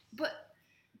evidence. But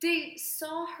they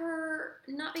saw her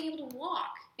not being able to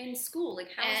walk in school.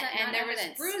 Like, how is that not evidence? And there was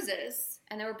bruises.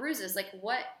 And there were bruises. Like,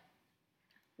 what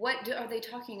are they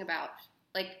talking about?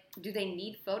 Like, do they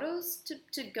need photos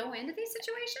to go into these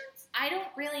situations? I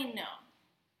don't really know.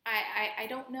 I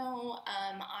don't know.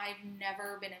 I've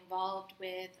never been involved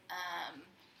with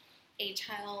a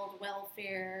child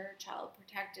welfare, child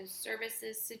protective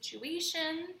services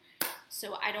situation,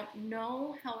 so I don't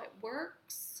know how it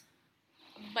works.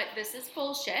 But this is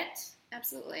bullshit.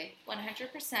 Absolutely.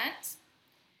 100%.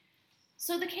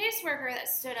 So the caseworker that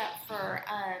stood up for,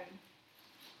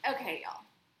 okay, y'all.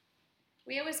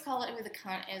 We always call it who the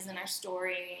cunt is in our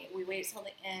story. We wait till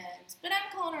the end. But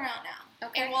I'm calling her out now.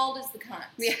 Okay. Ewalda's the cunt.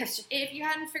 Yes. If you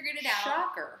hadn't figured it out.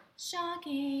 Shocker.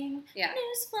 Shocking. Yeah.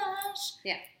 Newsflash.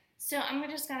 Yeah. So I'm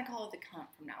just going to call her the cunt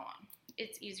from now on.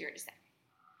 It's easier to say.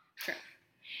 Sure.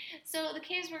 So the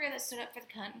caseworker that stood up for the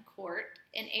cunt in court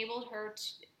enabled her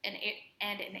to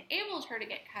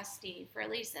get custody for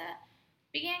Elisa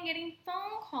began getting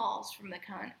phone calls from the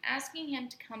cunt asking him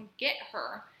to come get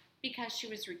her because she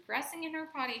was regressing in her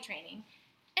potty training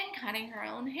and cutting her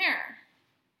own hair.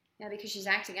 Yeah, because she's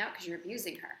acting out because you're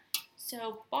abusing her.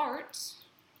 So Bart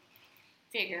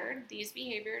figured these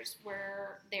behaviors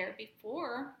were there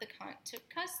before the cunt took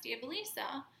custody of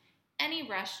Elisa, and he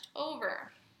rushed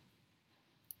over.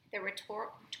 There were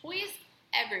toys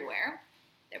everywhere.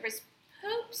 There was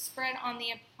poop spread on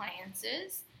the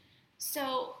appliances.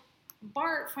 So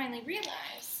Bart finally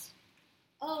realized,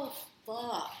 oh,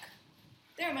 fuck.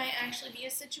 There might actually be a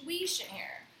situation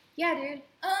here. Yeah, dude.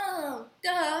 Oh,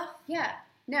 duh. Yeah.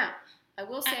 Now, I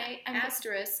will say,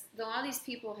 asterisk, a lot of these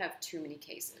people have too many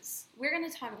cases. We're going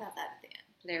to talk about that at the end.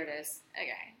 There it is.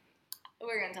 Okay.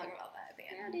 We're going to talk about that at the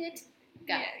end. Got it.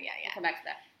 Got it. Yeah. We'll come back to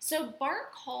that. So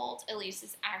Bart called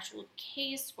Elisa's actual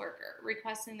caseworker,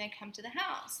 requesting they come to the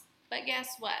house. But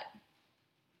guess what?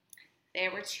 They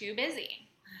were too busy.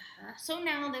 Uh-huh. So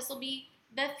now this will be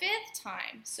the 5th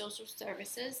time social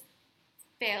services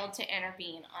failed to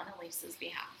intervene on Elisa's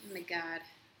behalf. Oh my God.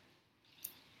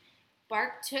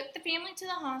 Bart took the family to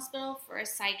the hospital for a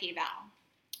psych eval.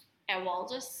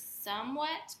 Ewalda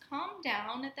somewhat calmed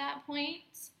down at that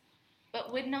point,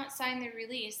 but would not sign the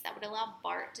release that would allow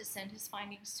Bart to send his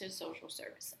findings to social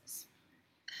services.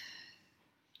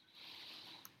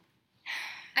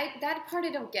 That part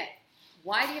I don't get.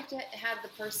 Why do you have to have the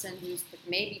person who's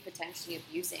maybe potentially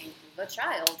abusing the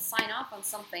child sign off on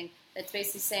something that's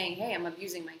basically saying, hey, I'm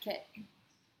abusing my kid?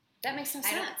 That makes no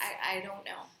sense. I don't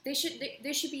know. They should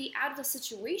be out of the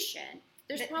situation.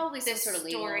 There's probably some sort of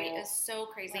legal. This story is so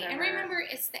crazy. Whatever. And remember,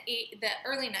 it's the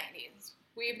early 90s.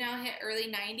 We've now hit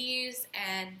early 90s,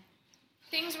 and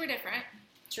things were different.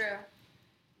 True.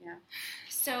 Yeah.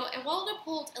 So Ewalda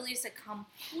pulled Elisa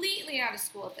completely out of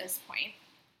school at this point,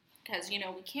 because, we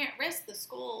can't risk the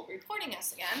school reporting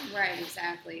us again. Right,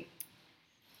 exactly.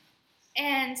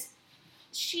 And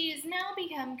she's now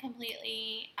become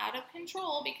completely out of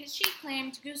control because she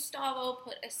claimed Gustavo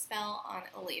put a spell on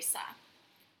Elisa.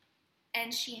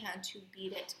 And she had to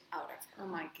beat it out of her. Oh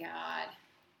my God.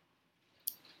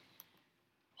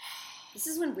 This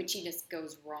is when witchiness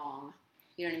goes wrong.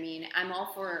 You know what I mean? I'm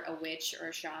all for a witch or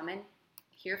a shaman.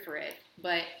 Here for it.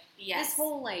 But this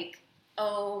whole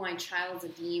oh, my child's a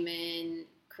demon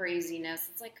craziness.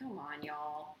 It's like, come on,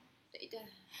 y'all.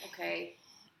 Okay.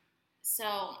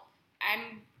 So,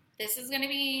 this isn't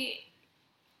even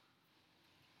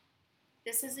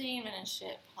a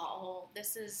shit pothole.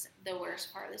 This is the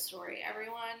worst part of the story,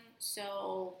 everyone.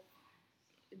 So,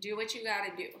 do what you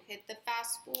gotta do. Hit the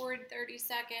fast forward 30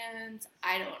 seconds.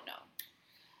 I don't know.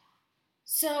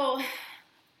 So,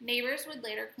 neighbors would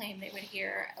later claim they would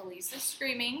hear Elisa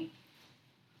screaming.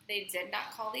 They did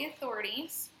not call the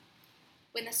authorities.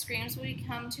 When the screams would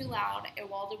become too loud,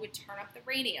 Ewalda would turn up the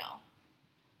radio.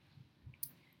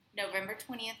 November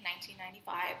 20th,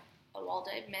 1995,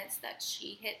 Ewalda admits that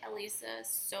she hit Elisa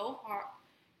so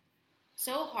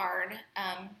hard,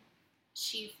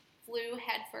 she flew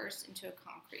headfirst into a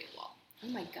concrete wall. Oh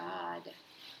my God.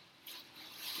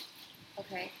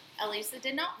 Okay. Elisa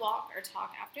did not walk or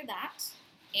talk after that,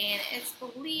 and it's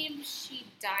believed she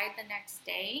died the next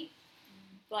day,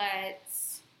 but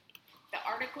the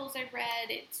articles I read,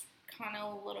 it's kind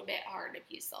of a little bit hard to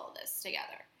piece all this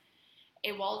together.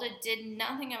 Ewalda did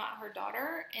nothing about her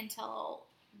daughter until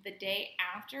the day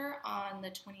after, on the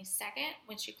 22nd,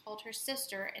 when she called her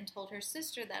sister and told her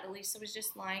sister that Elisa was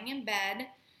just lying in bed,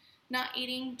 not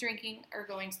eating, drinking, or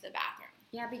going to the bathroom.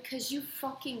 Yeah, because you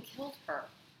fucking killed her.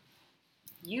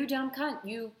 You dumb cunt.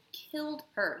 You killed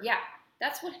her. Yeah,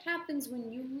 that's what happens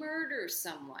when you murder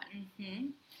someone. Mm-hmm.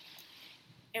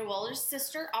 Ewalda's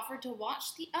sister offered to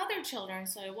watch the other children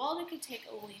so Ewalda could take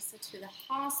Elisa to the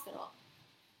hospital.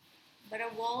 But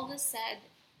Ewalda said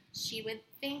she would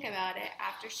think about it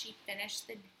after she finished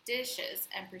the dishes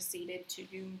and proceeded to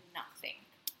do nothing.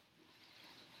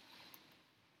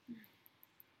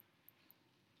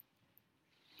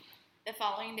 The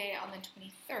following day, on the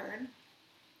 23rd,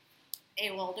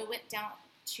 Ewalda went down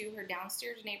to her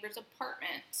downstairs neighbor's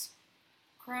apartment,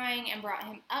 crying, and brought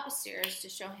him upstairs to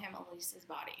show him Elisa's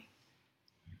body.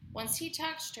 Once he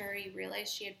touched her, he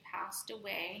realized she had passed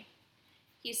away.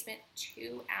 He spent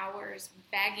 2 hours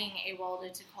begging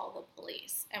Ewalda to call the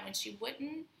police, and when she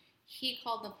wouldn't, he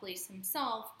called the police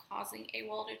himself, causing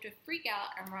Ewalda to freak out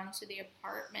and run to the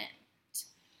apartment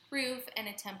roof and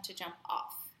attempt to jump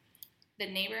off. The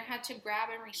neighbor had to grab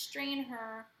and restrain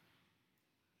her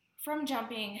from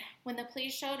jumping. When the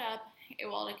police showed up,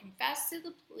 Ewalda confessed to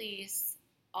the police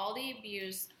all the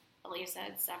abuse Elisa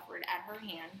had suffered at her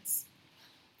hands.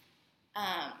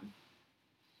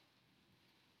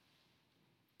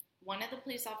 One of the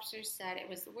police officers said it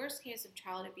was the worst case of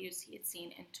child abuse he had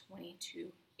seen in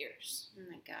 22 years. Oh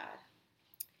my God.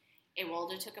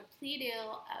 Awolda took a plea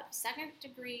deal of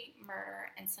second-degree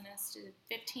murder and sentenced to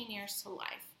 15 years to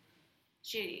life.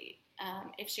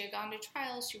 If she had gone to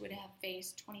trial, she would have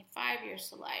faced 25 years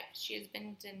to life. She has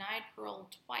been denied parole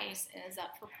twice and is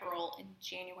up for parole in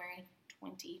January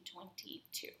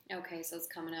 2022. Okay, so it's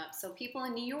coming up. So people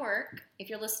in New York, if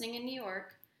you're listening in New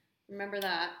York, remember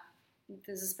that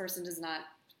this person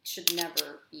should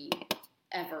never be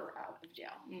ever out of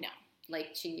jail. No. Like,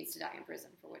 she needs to die in prison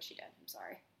for what she did. I'm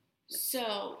sorry. It's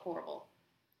so horrible.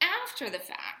 After the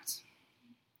fact,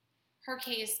 her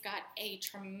case got a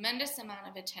tremendous amount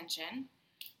of attention.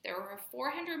 There were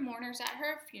 400 mourners at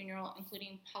her funeral,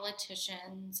 including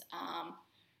politicians.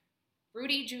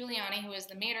 Rudy Giuliani, who was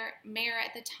the mayor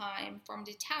at the time, formed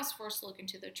a task force to look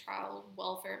into the Child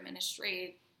Welfare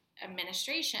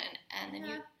Administration, and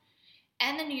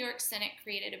the New York Senate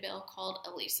created a bill called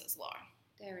Elisa's Law.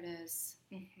 There it is.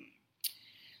 Mm-hmm.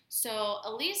 So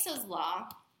Elisa's Law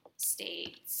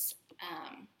states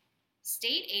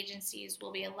state agencies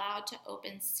will be allowed to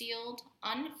open sealed,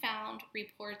 unfound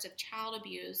reports of child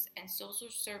abuse, and social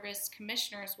service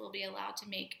commissioners will be allowed to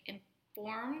make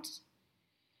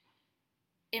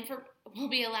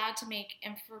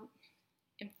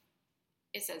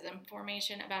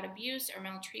information about abuse or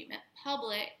maltreatment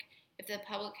public if the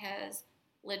public has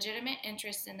legitimate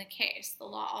interest in the case. The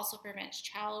law also prevents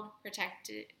child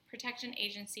protection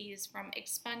agencies from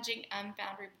expunging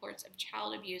unfound reports of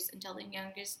child abuse until the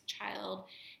youngest child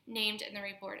named in the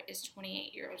report is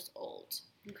 28 years old.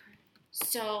 Okay.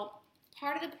 So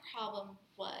part of the problem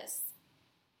was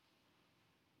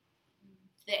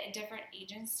that different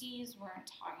agencies weren't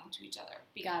talking to each other.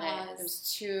 Got it.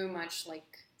 There's too much,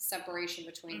 separation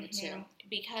between the two.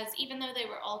 Because even though they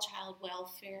were all Child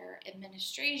Welfare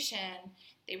Administration,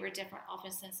 they were different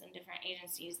offices and different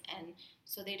agencies, and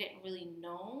so they didn't really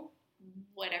know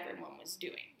what everyone was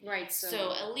doing. Right.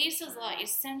 So Elisa's Law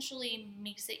essentially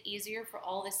makes it easier for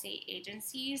all the state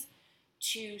agencies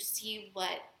to see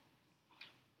what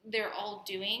they're all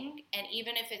doing, and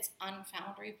even if it's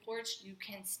unfound reports, you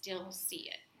can still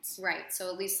see it. Right. So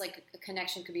at least a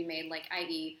connection could be made,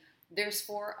 i.e., there's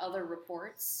 4 other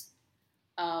reports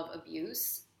of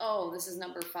abuse. Oh, this is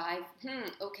number 5.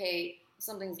 Okay,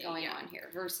 something's going on here.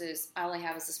 Versus all I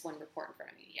have is this one report in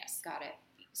front of me. Yes. Got it.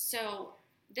 So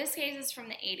this case is from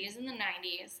the 80s and the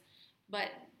 90s,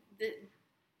 but the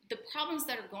problems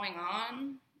that were going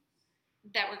on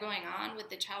with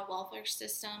the child welfare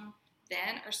system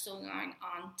then are still going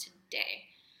on today.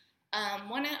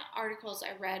 One of the articles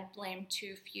I read blamed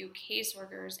too few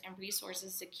caseworkers and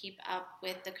resources to keep up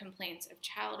with the complaints of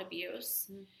child abuse.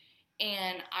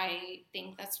 And I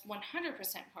think that's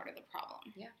 100% part of the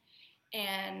problem. Yeah.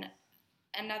 And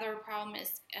another problem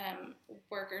is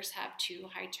workers have too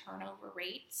high turnover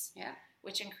rates,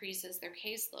 which increases their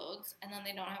caseloads, and then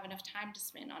they don't have enough time to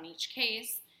spend on each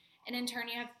case. And in turn,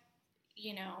 you have,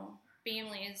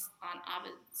 families on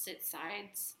opposite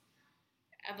sides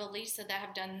of Elisa that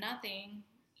have done nothing,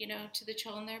 to the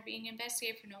children that are being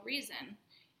investigated for no reason,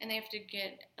 and they have to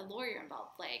get a lawyer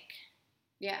involved.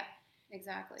 Yeah,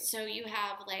 exactly. So you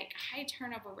have high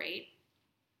turnover rate,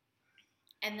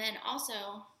 and then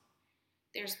also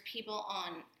there's people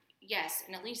on, yes,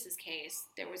 in Elisa's case,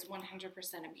 there was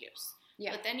 100% abuse.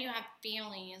 Yeah. But then you have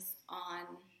families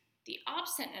on the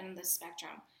opposite end of the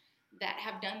spectrum that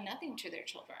have done nothing to their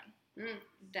children,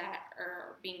 that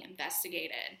are being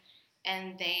investigated,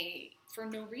 and they, for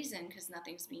no reason, because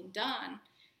nothing's being done,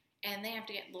 and they have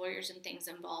to get lawyers and things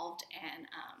involved, and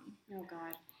oh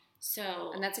God.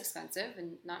 So, and that's expensive,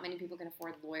 and not many people can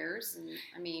afford lawyers, and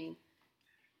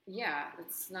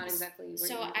it's not exactly.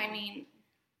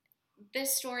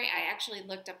 This story, I actually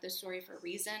looked up this story for a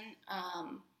reason,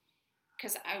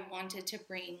 because I wanted to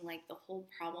bring the whole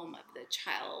problem of the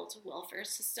child welfare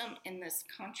system in this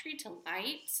country to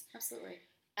light. Absolutely.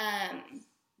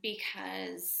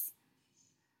 Because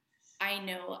I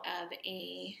know of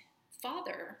a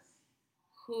father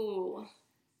who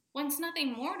wants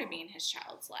nothing more to be in his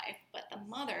child's life, but the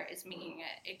mother is making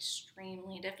it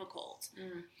extremely difficult.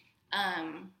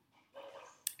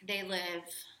 They live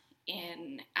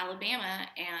in Alabama,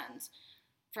 and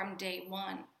from day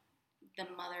one, the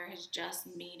mother has just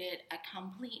made it a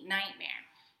complete nightmare.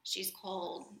 She's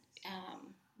called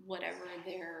whatever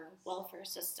their welfare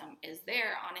system is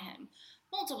there on him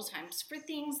multiple times for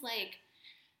things like,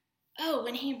 oh,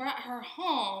 when he brought her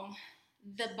home,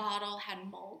 the bottle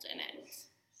had mold in it.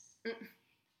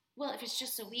 Well, if it's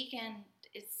just a weekend,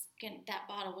 that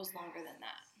bottle was longer than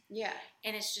that. Yeah.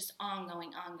 And it's just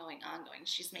ongoing.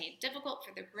 She's made it difficult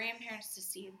for the grandparents to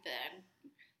see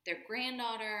their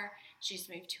granddaughter. She's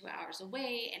moved 2 hours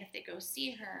away, and if they go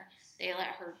see her, they let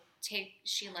her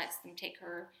she lets them take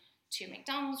her to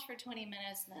McDonald's for 20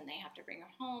 minutes, and then they have to bring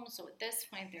her home. So at this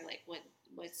point, they're like,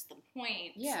 what's the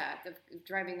point? Yeah,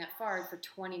 driving that far for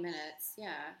 20 minutes.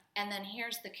 Yeah. And then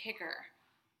here's the kicker.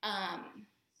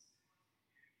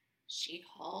 She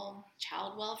called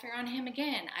child welfare on him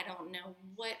again. I don't know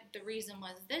what the reason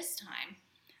was this time,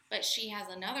 but she has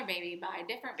another baby by a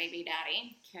different baby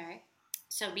daddy. Okay.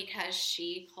 So because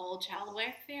she called child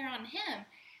welfare on him,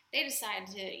 they decided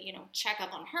to, check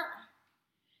up on her.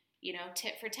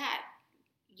 Tit for tat.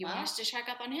 You want us to check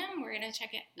up on him? We're going to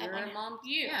check it up on mom,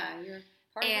 you. Yeah, you're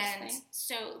part of this thing.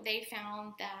 So they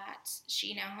found that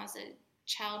she now has a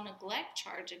child neglect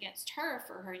charge against her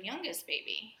for her youngest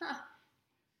baby. Huh.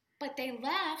 But they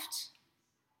left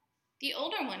the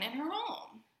older one in her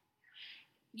home.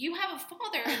 You have a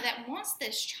father that wants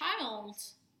this child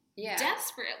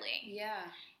desperately. Yeah.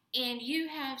 And you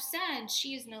have said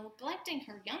she is neglecting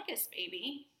her youngest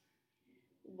baby.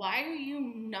 Why are you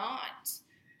not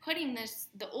putting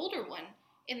the older one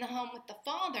in the home with the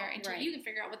father until you can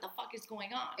figure out what the fuck is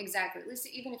going on? Exactly. At least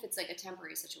even if it's like a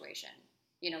temporary situation,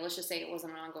 let's just say it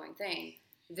wasn't an ongoing thing,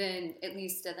 then at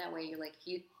least that way you're like,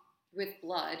 with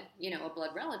blood, a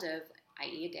blood relative,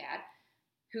 i.e. a dad,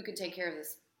 who could take care of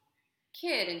this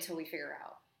kid until we figure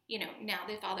out. Now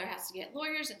the father has to get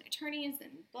lawyers and attorneys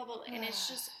and blah, blah, blah. And it's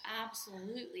just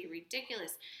absolutely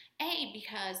ridiculous.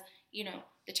 Because,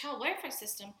 the child welfare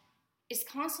system is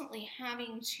constantly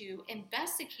having to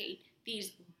investigate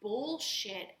these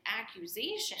bullshit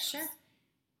accusations. Sure.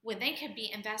 When they could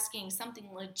be investigating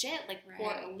something legit, like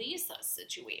poor Elisa's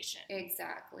situation.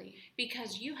 Exactly.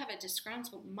 Because you have a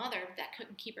disgruntled mother that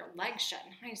couldn't keep her legs shut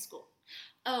in high school.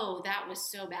 Oh, that was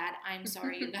so bad. I'm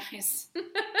sorry, you guys.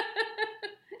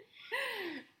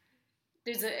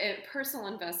 There's a personal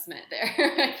investment there.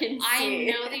 I can see. I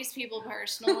know these people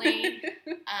personally.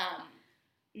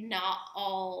 Not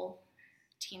all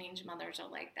teenage mothers are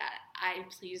like that.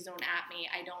 Please don't at me.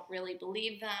 I don't really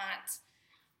believe that.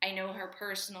 I know her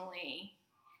personally.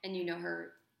 And you know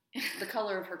her, the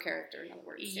color of her character, in other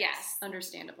words. Yes.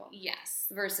 Understandable. Yes.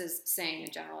 Versus saying a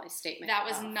generalized statement. That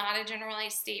was not a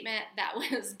generalized statement. That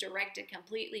was directed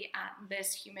completely at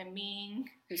this human being.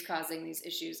 Who's causing these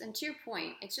issues. And to your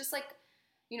point, it's just like,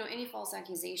 any false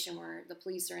accusation where the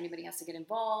police or anybody has to get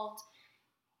involved.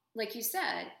 Like you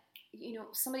said,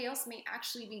 somebody else may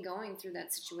actually be going through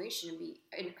that situation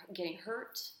and getting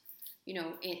hurt,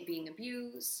 being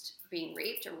abused, being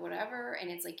raped or whatever. And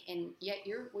it's like, and yet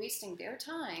you're wasting their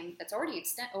time that's already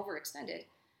overextended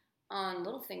on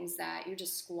little things that you're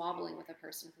just squabbling with a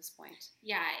person at this point.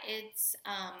 Yeah, it's,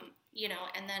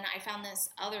 and then I found this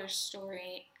other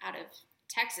story out of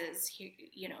Texas, here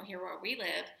where we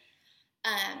live.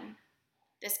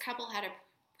 This couple had a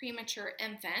premature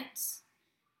infant,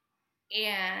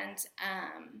 and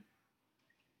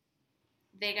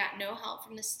they got no help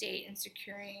from the state in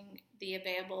securing the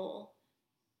available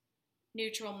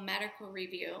neutral medical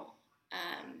review.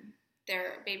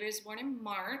 Their baby was born in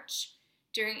March.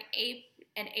 During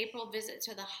an April visit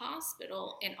to the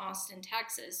hospital in Austin,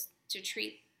 Texas, to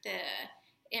treat the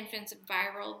infant's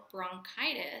viral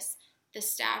bronchitis, the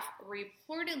staff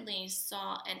reportedly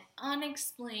saw an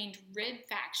unexplained rib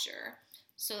fracture,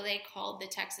 so they called the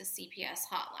Texas CPS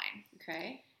hotline.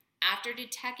 Okay. After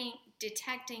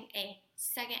detecting a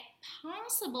second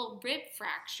possible rib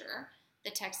fracture,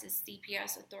 the Texas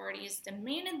CPS authorities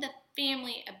demanded the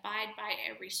family abide by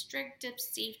a restrictive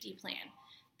safety plan.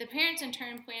 The parents in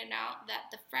turn pointed out that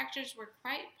the fractures were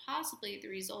quite possibly the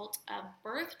result of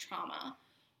birth trauma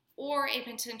or a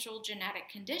potential genetic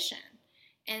condition,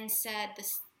 and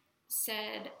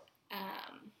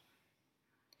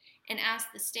and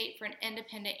asked the state for an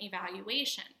independent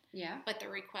evaluation. Yeah. But the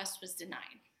request was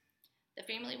denied. The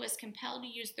family was compelled to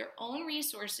use their own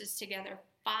resources to gather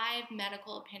 5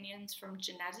 medical opinions from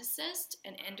geneticists,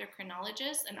 an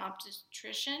endocrinologist, an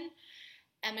obstetrician,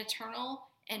 a maternal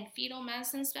and fetal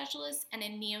medicine specialist, and a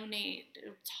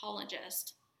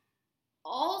neonatologist.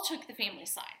 All took the family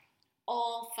side.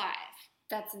 All 5.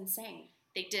 That's insane.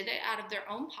 They did it out of their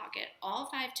own pocket. All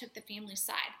 5 took the family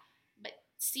side. But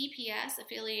CPS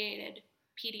affiliated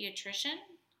pediatrician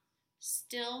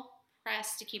still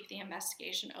pressed to keep the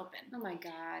investigation open. Oh my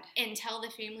God. Until the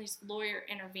family's lawyer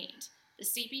intervened. The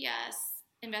CPS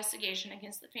investigation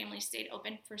against the family stayed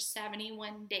open for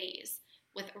 71 days,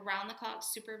 with around-the-clock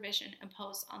supervision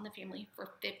imposed on the family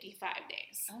for 55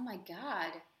 days. Oh my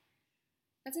God.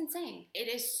 That's insane. It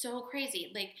is so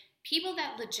crazy. Like, people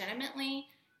that legitimately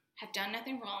have done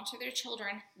nothing wrong to their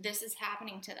children, this is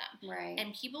happening to them. Right.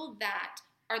 And people that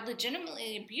are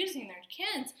legitimately abusing their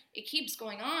kids, it keeps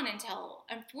going on until,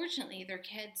 unfortunately, their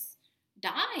kids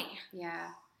die.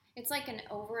 Yeah. It's like an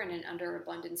over and an under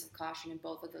abundance of caution in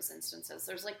both of those instances.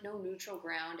 There's like no neutral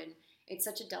ground, and it's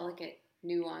such a delicate,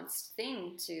 nuanced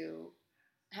thing to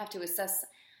have to assess.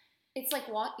 It's like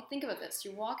think about this.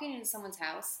 You're walking into someone's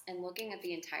house and looking at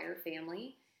the entire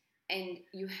family, and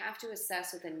you have to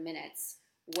assess within minutes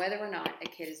whether or not a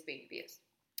kid is being abused.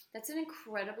 That's an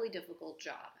incredibly difficult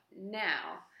job.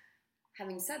 Now,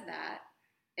 having said that,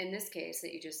 in this case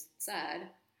that you just said,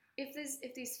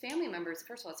 if these family members,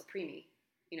 first of all, it's a preemie,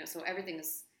 so everything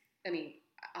is,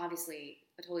 obviously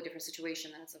a totally different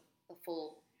situation than it's a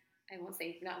full, I won't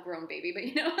say not grown baby, but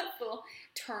a full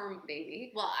term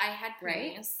baby. Well, I had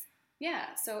preemies. Right?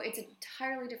 Yeah, so it's an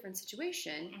entirely different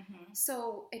situation. Mm-hmm.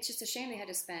 So it's just a shame they had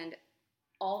to spend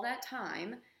all that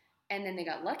time, and then they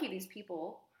got lucky. These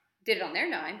people did it on their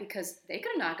dime because they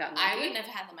could have not gotten lucky. I wouldn't have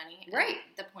had the money right.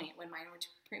 at the point when mine were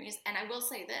preemies. And I will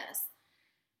say this.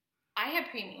 I had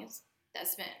preemies that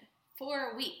spent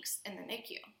 4 weeks in the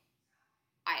NICU.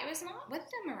 I was not with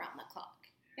them around the clock.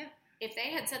 Yeah. If they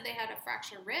had said they had a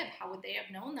fractured rib, how would they have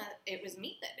known that it was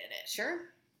me that did it? Sure.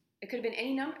 It could have been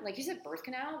any number, like you said, birth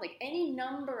canal, like any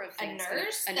number of things.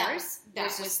 A nurse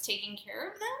that was taking care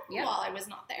of them while I was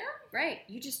not there. Right.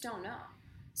 You just don't know.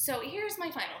 So here's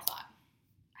my final thought.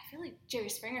 I feel like Jerry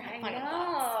Springer had final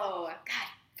thoughts. Oh, God,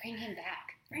 bring him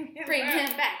back. Bring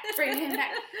him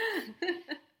back.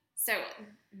 So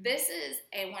this is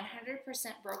a 100%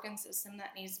 broken system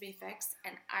that needs to be fixed,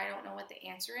 and I don't know what the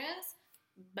answer is.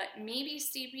 But maybe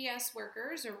CPS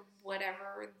workers or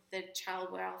whatever the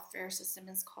child welfare system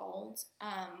is called,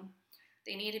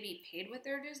 they need to be paid what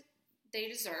they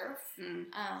deserve.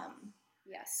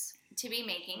 Yes. To be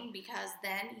making, because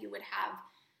then you would have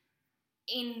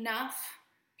enough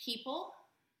people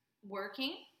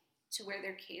working to where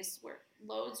their case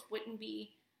loads wouldn't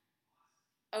be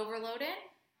overloaded.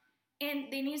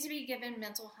 And they need to be given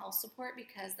mental health support,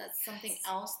 because that's something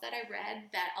else that I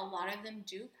read, that a lot of them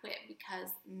do quit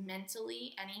because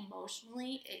mentally and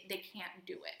emotionally they can't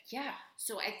do it. Yeah.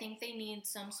 So I think they need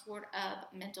some sort of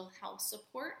mental health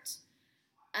support.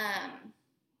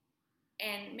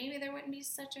 And maybe there wouldn't be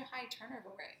such a high turnover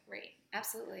rate.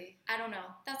 Absolutely. I don't know.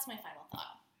 That's my final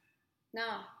thought.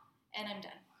 No. And I'm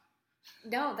done.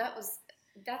 No,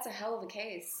 that's a hell of a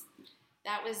case.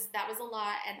 That was a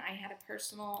lot, and I had a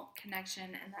personal connection,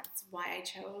 and that's why I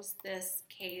chose this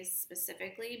case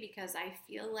specifically, because I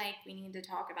feel like we need to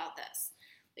talk about this.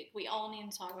 Like, we all need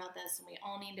to talk about this, and we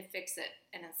all need to fix it,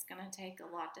 and it's going to take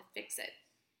a lot to fix it.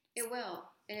 It will.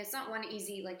 And it's not one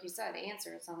easy, like you said,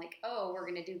 answer. It's not like, oh, we're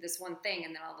going to do this one thing,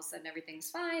 and then all of a sudden everything's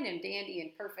fine and dandy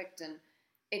and perfect, and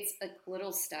it's like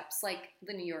little steps, like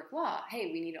the New York law.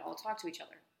 Hey, we need to all talk to each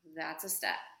other. That's a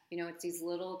step. It's these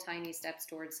little tiny steps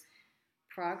towards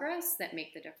progress that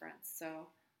make the difference. So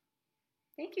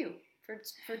thank you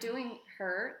for doing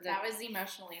her. That was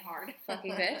emotionally hard.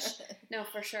 Fucking bitch. No,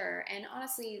 for sure. And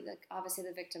honestly, obviously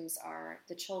the victims are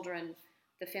the children,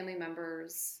 the family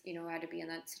members, who had to be in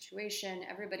that situation,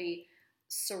 everybody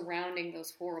surrounding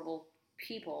those horrible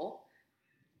people.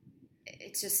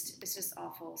 It's just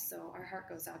awful. So our heart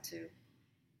goes out to,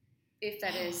 if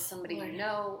that is somebody you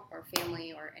know or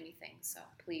family or anything. So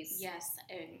please. Yes.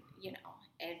 And,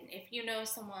 and if you know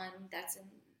someone that's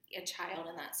a child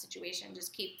in that situation,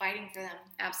 just keep fighting for them.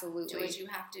 Absolutely. Do what you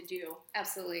have to do.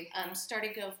 Absolutely. Start a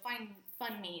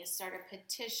GoFundMe, start a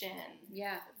petition.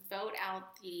 Yeah. Vote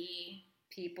out the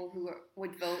people who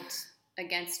would vote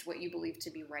against what you believe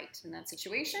to be right in that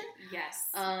situation. Yes.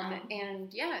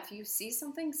 And yeah, if you see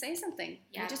something, say something.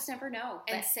 Yeah. You just never know.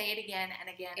 And say it again and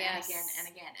again and again and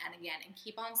again and again, and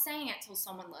keep on saying it till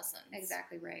someone listens.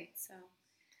 Exactly right. So,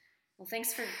 well,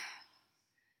 thanks for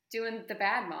doing the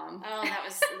bad mom. Oh,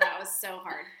 that was so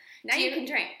hard. Now you can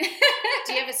drink.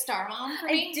 Do you have a star mom for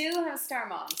me? I do have a star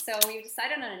mom. So we've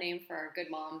decided on a name for our good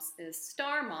moms is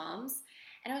Star Moms.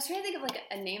 And I was trying to think of like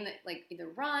a name that like either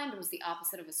rhymed or was the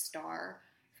opposite of a star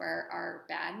for our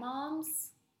bad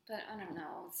moms. But I don't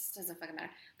know. It doesn't fucking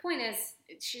matter. Point is,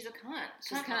 she's a cunt.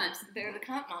 She's a cunt. They're the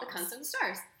cunt moms. The cunts of the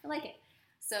stars. I like it.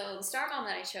 So the star mom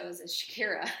that I chose is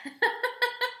Shakira.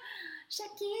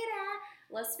 Shakira.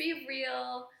 Let's be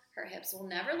real. Her hips will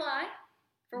never lie.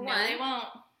 For one. They won't.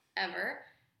 Ever.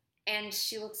 And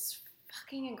she looks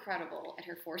fucking incredible at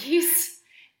her 40s. She's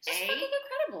fucking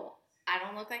incredible. I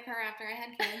don't look like her after I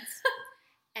had kids.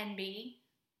 And B,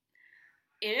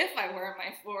 if I were in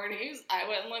my 40s, I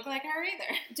wouldn't look like her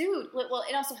either. Dude, well,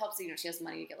 it also helps, she has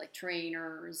money to get, like,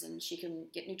 trainers, and she can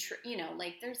get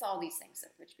like, there's all these things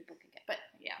that rich people can get. But,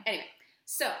 yeah. Anyway,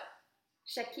 so,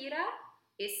 Shakira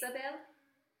Isabel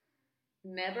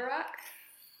Mebarak.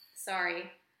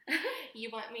 Sorry.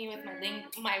 You want me with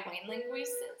my wine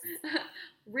linguistics?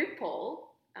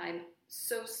 Ripple. I'm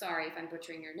so sorry if I'm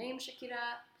butchering your name,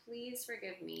 Shakira. Please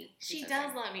forgive me. She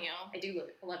does love you. I do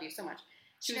love you so much.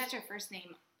 She got your first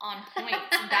name on point.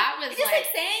 That was just like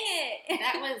saying it.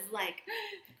 That was like,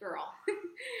 girl.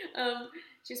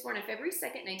 She was born on February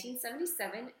 2nd,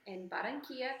 1977 in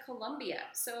Barranquilla, Colombia.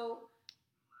 So,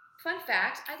 fun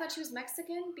fact, I thought she was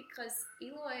Mexican because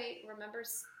Eloy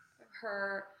remembers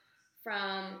her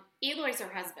from... Eloy's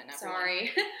her husband, everyone.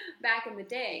 Sorry. Back in the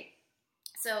day.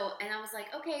 So, and I was like,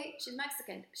 okay, she's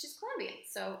Mexican. She's Colombian.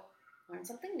 So, learned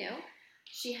something new.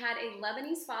 She had a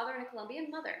Lebanese father and a Colombian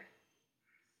mother.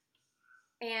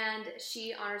 And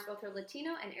she honors both her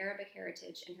Latino and Arabic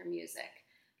heritage in her music,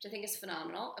 which I think is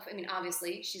phenomenal. I mean,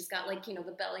 obviously, she's got, like, you know,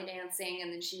 the belly dancing,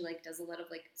 and then she, like, does a lot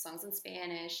of, like, songs in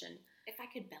Spanish. And if I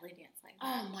could belly dance like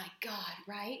that. Oh, my God,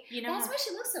 right? You know, that's why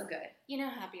she looks so good. You know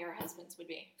how happy our husbands would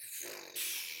be.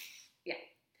 Yeah.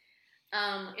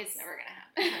 It's never going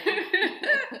to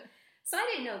happen. So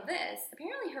I didn't know this.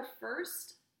 Apparently her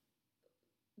first,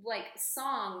 like,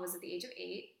 song was at the age of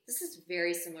 8. This is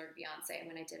very similar to Beyonce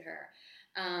when I did her.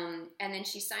 And then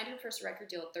she signed her first record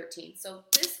deal at 13. So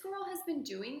this girl has been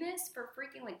doing this for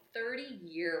freaking, like, 30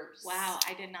 years. Wow,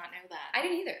 I did not know that. I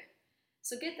didn't either.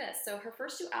 So get this. So her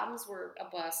first 2 albums were a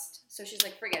bust. So she's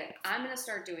like, forget it. I'm going to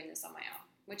start doing this on my own.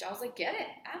 Which I was like, get it.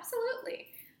 Absolutely.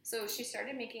 So she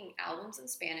started making albums in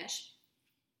Spanish.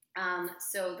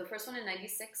 So the first one in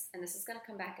 96, and this is going to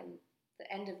come back in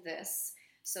the end of this,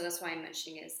 so that's why I'm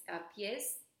mentioning it, is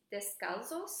Pies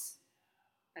Descalzos,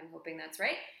 I'm hoping that's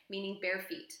right, meaning bare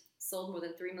feet, sold more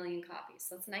than 3 million copies.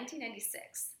 So it's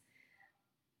 1996.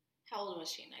 How old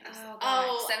was she in 96?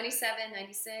 Oh, 77,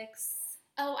 96.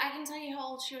 Oh, I can tell you how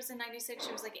old she was in 96.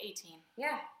 She was like 18.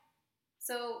 Yeah.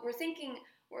 So we're thinking...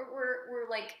 We're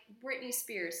like Britney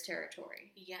Spears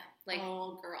territory. Yeah. Like,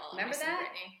 oh, girl. Remember that?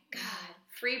 Britney. God.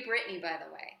 Free Britney, by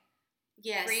the way.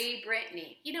 Yes. Free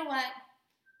Britney. You know what?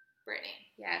 Britney.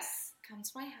 Yes. Come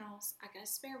to my house. I got a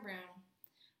spare room.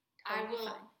 I will.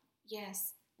 Fine.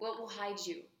 Yes. We'll hide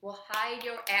you. We'll hide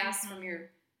your ass from your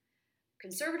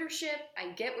conservatorship.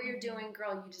 I get what you're doing,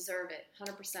 girl. You deserve it.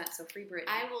 100%. So free Britney.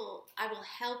 I will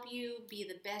help you be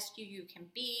the best you can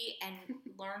be and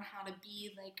learn how to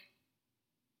be like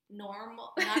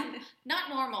normal, not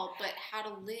normal, but how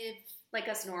to live like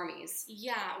us normies.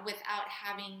 Yeah, without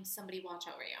having somebody watch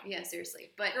over you. Yeah,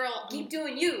 seriously. But girl, keep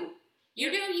doing you.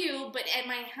 You do you, but at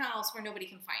my house where nobody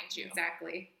can find you.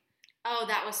 Exactly. Oh,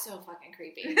 that was so fucking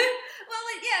creepy. Well,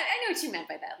 like, yeah, I know what you meant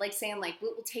by that. Like saying, like,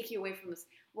 we'll take you away from us.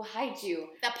 We'll hide you.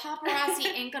 The paparazzi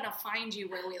ain't gonna find you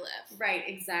where we live. Right,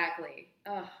 exactly.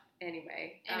 Oh,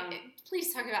 anyway.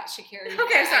 Please talk about Shakira.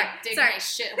 Okay, sorry. Dig my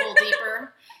shithole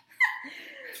deeper.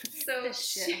 So this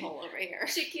shithole over here.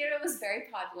 Shakira was very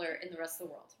popular in the rest of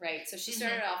the world, right? So she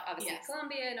started off, obviously, in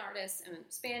Colombia, an artist, and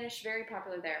Spanish, very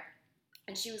popular there.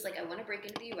 And she was like, I want to break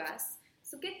into the U.S.,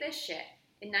 so get this shit.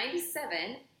 In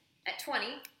 97, at 20,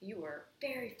 you were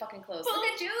very fucking close. Look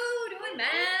at you doing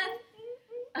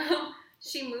math.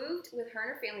 She moved with her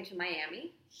and her family to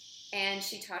Miami, and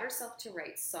she taught herself to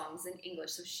write songs in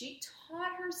English. So she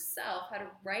taught herself how to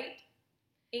write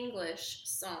English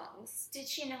songs. Did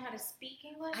she know how to speak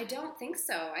English? I don't think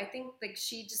so. I think like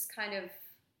she just kind of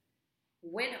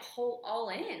went all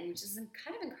in, which is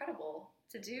kind of incredible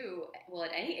to do. Well,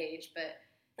 at any age, but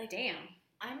like, damn,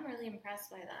 I'm really impressed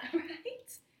by that.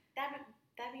 Right?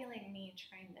 That'd be like me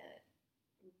trying to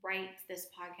write this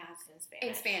podcast in Spanish.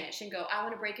 In Spanish, and go, I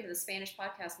want to break into the Spanish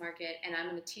podcast market, and I'm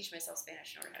going to teach myself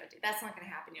Spanish in order how to do that. That's not going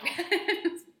to happen,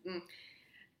 y'all.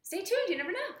 Stay tuned. You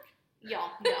never know.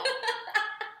 Y'all, no.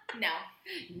 No.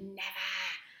 Never.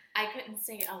 I couldn't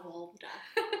say a wilda.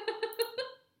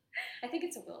 I think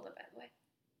it's a wilda, by the way.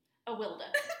 A wilda.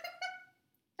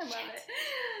 I love it.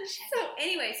 So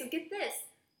anyway, so get this.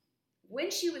 When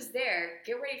she was there,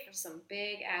 get ready for some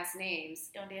big-ass names.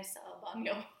 Donde está el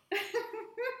baño?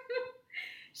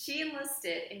 She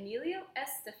enlisted Emilio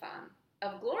Estefan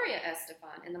of Gloria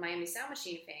Estefan in the Miami Sound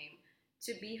Machine fame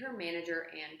to be her manager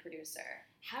and producer.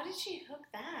 How did she hook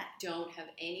that? Don't have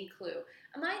any clue.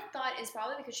 My thought is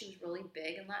probably because she was really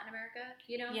big in Latin America,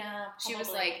 you know? Yeah, probably. She was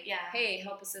like, hey,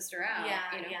 help a sister out. Yeah,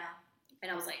 you know? yeah. And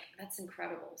I was like, that's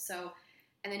incredible. So,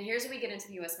 and then here's where we get into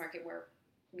the U.S. market where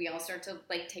we all start to,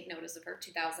 like, take notice of her.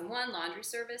 2001, Laundry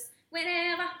Service,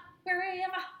 whenever,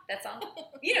 wherever. That song.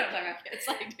 You know what I'm talking about. Yes,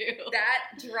 I do.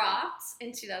 That dropped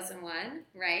in 2001,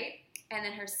 right? And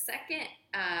then her second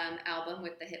album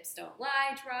with The Hips Don't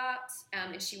Lie dropped,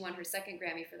 and she won her second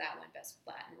Grammy for that one, Best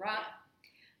Latin Rock.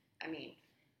 Yeah. I mean,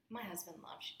 my husband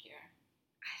loves Shakira.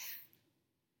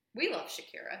 We love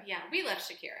Shakira. Yeah, we love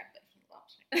Shakira, but he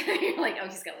loves Shakira. You're like, oh,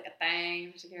 he's got like a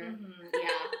thing, Shakira. Mm-hmm,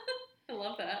 yeah. I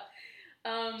love that.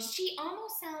 She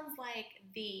almost sounds like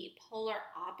the polar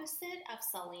opposite of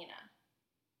Selena.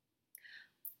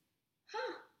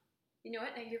 Huh. You know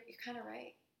what? No, you're kind of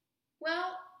right.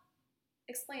 Well,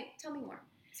 tell me more.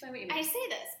 Explain what you mean. I say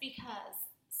this because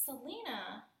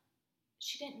Selena,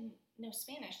 she didn't know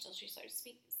Spanish till she started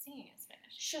singing in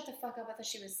Spanish. Shut the fuck up. I thought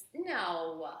she was...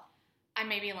 No. I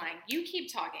may be lying. You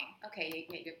keep talking. Okay,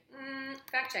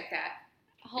 fact check that.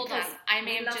 Hold on. I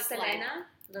may have just Selena, lied.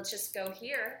 let's just go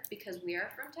here because we are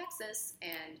from Texas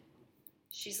and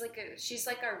she's like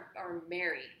our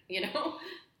Mary, you know?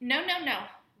 No.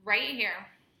 Right here.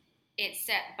 It's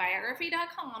at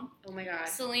biography.com. Oh my God.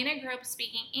 Selena grew up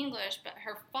speaking English, but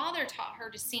her father taught her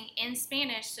to sing in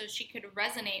Spanish so she could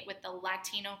resonate with the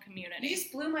Latino community. You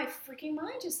just blew my freaking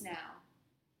mind just now.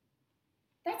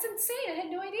 That's insane. I had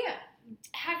no idea.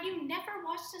 Have you never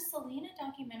watched a Selena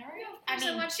documentary? Yeah, of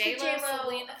course I watched J-Lo,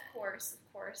 Selena. Of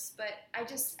course. But I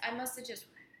must have just,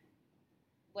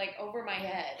 like, over my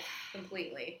head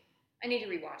completely. I need to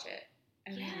rewatch it.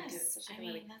 Yes.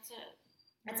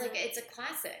 It's a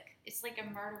classic. It's like a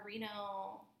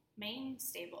Murderino main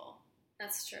stable.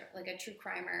 That's true. Like a true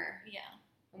crimer. Yeah.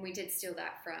 And we did steal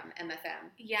that from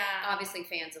MFM. Yeah. Obviously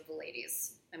fans of the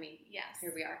ladies. I mean, yes.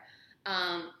 Here we are.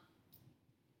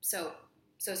 So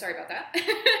sorry about that.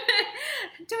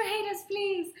 Don't hate us,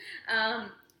 please.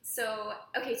 So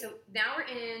now we're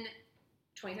in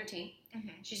 2013. Mm-hmm.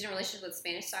 She's in a relationship with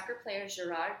Spanish soccer player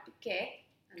Gerard Piqué,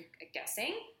 I'm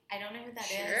guessing. I don't know who that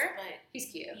is, but he's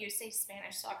cute. You say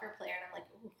Spanish soccer player, and I'm like,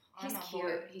 ooh, he's cute.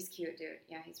 Board. He's cute, dude.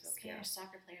 Yeah, he's real Spanish cute.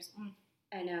 Soccer players.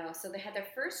 I know. So they had their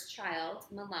first child,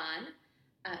 Milan,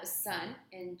 a son,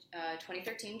 in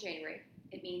 2013, January.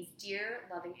 It means dear,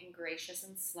 loving, and gracious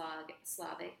in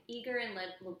Slavic, eager and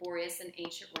laborious in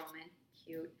ancient Roman,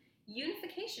 cute,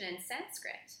 unification in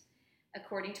Sanskrit,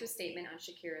 according to a statement on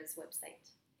Shakira's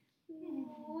website.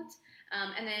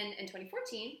 And then in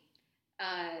 2014,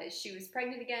 she was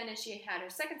pregnant again, and she had her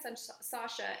second son,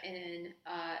 Sasha,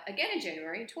 again in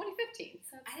January in 2015.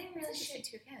 So I didn't realize she had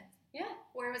 2 kids. Yeah.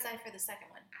 Where was I for the second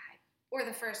one? Or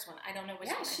the first one? I don't know which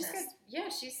one.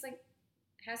 She's like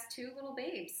has 2 little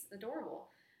babes, adorable.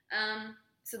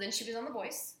 So then she was on The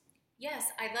Voice. Yes,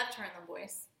 I loved her in The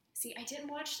Voice. See, I haven't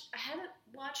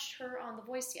watched her on The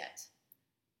Voice yet.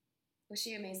 Was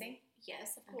she amazing?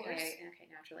 Yes, of course. Okay,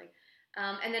 naturally.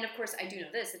 And then, of course, I do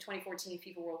know this. The 2014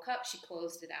 FIFA World Cup, she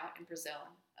closed it out in Brazil.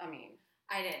 I mean...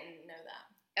 I didn't know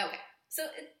that. Okay. So,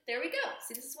 there we go.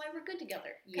 See, this is why we're good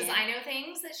together. Because I know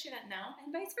things that she doesn't know.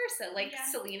 And vice versa. Like,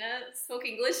 Selena spoke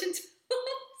English until...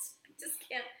 I just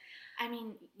can't... I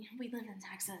mean, we live in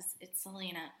Texas. It's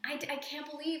Selena. I can't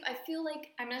believe... I feel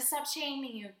like... I'm going to stop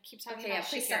shaming you. Keep talking about Shakira.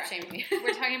 Please stop shaming me.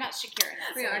 We're talking about Shakira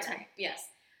now. We are talking. Yes.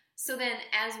 So then,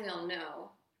 as we all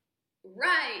know...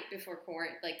 Right before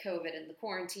COVID and the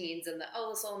quarantines and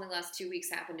this only last 2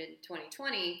 weeks happened in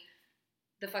 2020,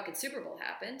 the fucking Super Bowl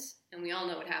happened, and we all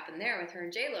know what happened there with her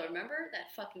and J-Lo. Remember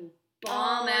that fucking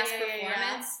bomb-ass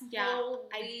performance? Yeah. Holy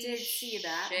I did see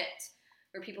that. Shit.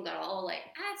 Where people got all like,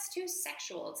 it's too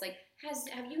sexual. It's like,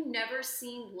 have you never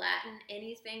seen Latin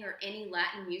anything or any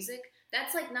Latin music?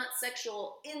 That's like not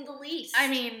sexual in the least. I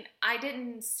mean, I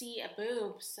didn't see a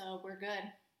boob, so we're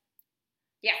good.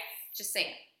 Yeah, just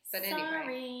saying. But anyway.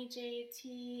 Sorry,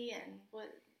 JT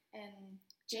and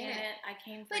Janet, I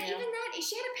came for you. But even that,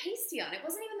 she had a pasty on. It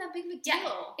wasn't even that big of a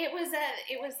deal. It was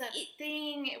a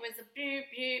thing. It was a boop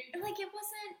boop. Like, it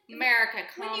wasn't... America,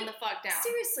 calm the fuck down.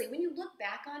 Seriously, when you look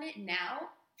back on it now,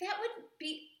 that would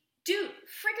be... Dude,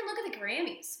 freaking look at the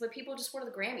Grammys. When people just wore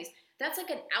the Grammys. That's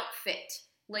like an outfit.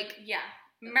 Like... Yeah.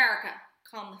 America,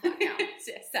 calm the fuck down.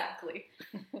 Exactly.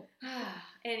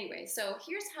 Anyway, so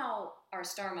here's how our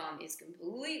star mom is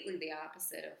completely the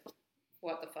opposite of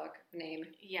what the fuck name.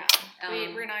 Yeah,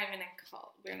 we're not even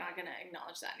we're not gonna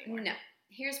acknowledge that anymore. No.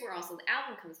 Here's where also the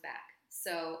album comes back.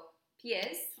 So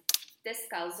Pies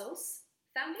Descalzos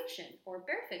Foundation, or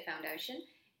Barefoot Foundation,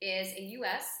 is a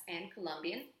U.S. and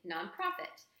Colombian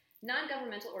nonprofit,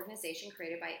 non-governmental organization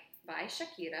created by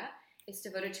Shakira. It's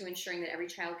devoted to ensuring that every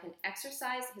child can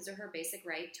exercise his or her basic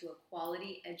right to a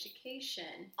quality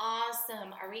education.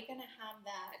 Awesome. Are we going to have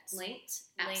that linked?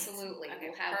 Absolutely. Okay,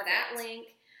 we'll have that link.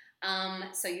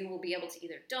 So you will be able to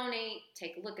either donate,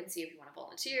 take a look and see if you want to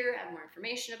volunteer, have more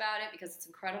information about it, because it's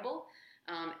incredible.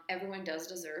 Everyone does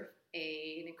deserve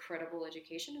an incredible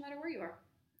education, no matter where you are.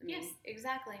 Yes,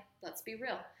 exactly. Let's be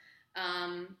real.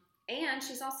 And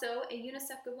she's also a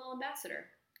UNICEF Goodwill Ambassador.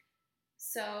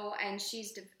 So, and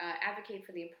she's advocated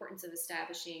for the importance of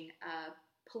establishing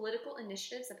political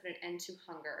initiatives that put an end to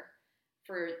hunger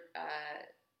for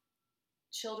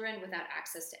children without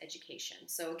access to education.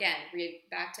 So again,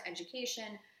 back to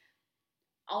education.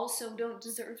 also don't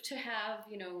deserve to have,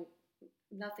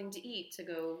 nothing to eat to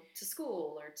go to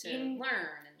school or to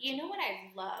learn. You know what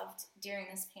I've loved during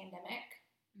this pandemic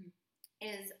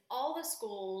is all the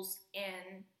schools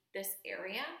in this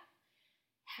area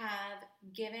have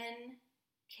given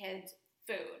kids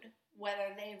food,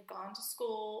 whether they've gone to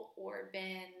school or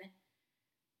been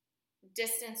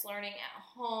distance learning at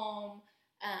home.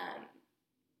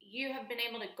 You have been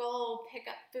able to go pick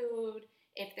up food.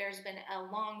 If there's been a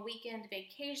long weekend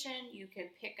vacation, you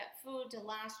could pick up food to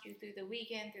last you through the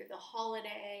weekend, through the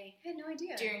holiday. I had no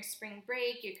idea. During spring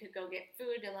break, you could go get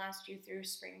food to last you through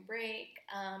spring break.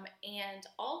 And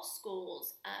all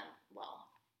schools,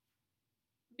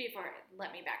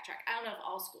 let me backtrack. I don't know if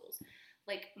all schools.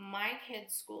 Like my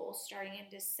kids' school, starting in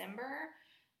December,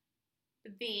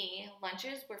 the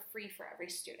lunches were free for every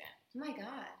student. Oh my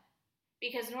God.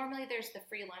 Because normally there's the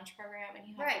free lunch program and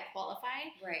you have to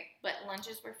qualify. Right. But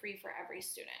lunches were free for every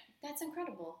student. That's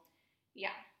incredible.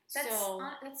 Yeah.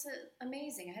 That's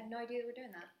amazing. I had no idea they were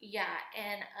doing that. Yeah,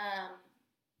 and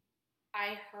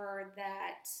I heard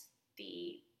that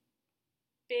the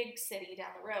big city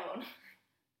down the road,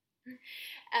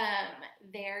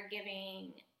 they're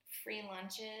giving free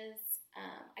lunches.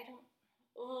 I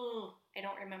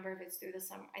don't remember if it's through the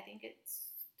summer. I think it's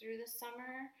through the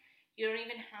summer. You don't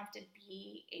even have to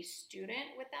be a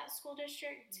student with that school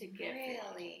district to get free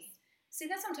lunches. See,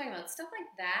 that's what I'm talking about. Stuff like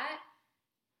that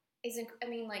is,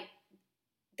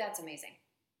 that's amazing.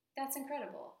 That's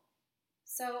incredible.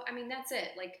 So, that's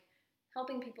it. Like,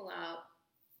 helping people out,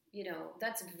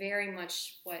 that's very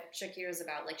much what Shakira's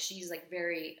about. Like, she's,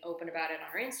 very open about it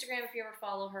on her Instagram if you ever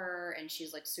follow her, and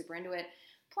she's, super into it.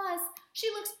 Plus, she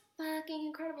looks fucking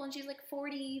incredible, and she's,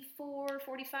 44,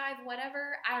 45,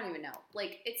 whatever. I don't even know.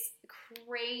 It's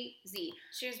crazy.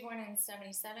 She was born in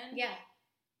 77? Yeah.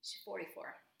 She's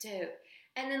 44. Dude.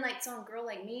 And then, some Girl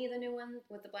Like Me, the new one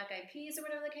with the Black Eyed Peas or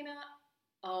whatever that came out.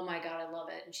 Oh, my God, I love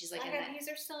it. And she's, Black Eyed Peas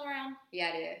are still around.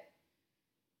 Yeah, dude.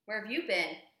 Where have you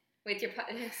been? With your...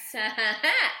 Okay,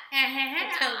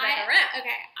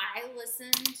 I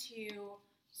listen to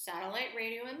satellite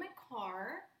radio in my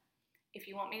car. If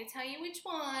you want me to tell you which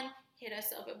one, hit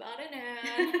us up about an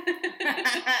ad.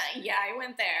 Yeah, I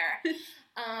went there. And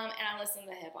I listen to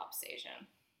the hip-hop station.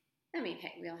 Hey,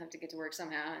 we all have to get to work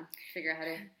somehow and figure out how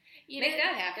to make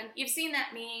that happen. You've seen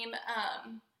that meme,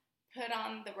 put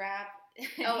on the rap,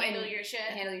 handle your shit.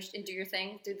 And do your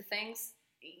thing, do the things.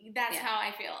 That's how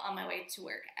I feel on my way to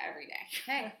work every day.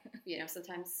 Hey,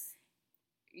 sometimes,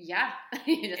 yeah, that's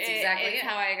exactly it. It's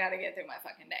how I gotta get through my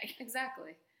fucking day.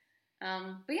 Exactly.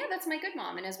 But yeah, that's my good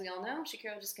mom. And as we all know,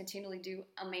 Shakira will just continually do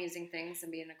amazing things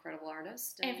and be an incredible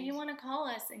artist. And if you want to call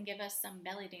us and give us some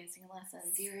belly dancing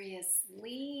lessons.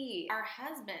 Seriously. Our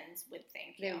husbands would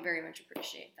thank you. They would very much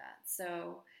appreciate that.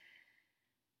 So,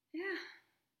 yeah.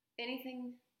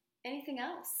 Anything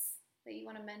else that you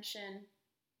want to mention?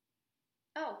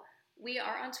 Oh, we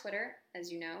are on Twitter,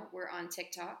 as you know. We're on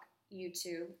TikTok,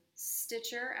 YouTube,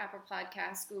 Stitcher, Apple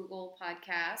Podcasts, Google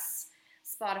Podcasts,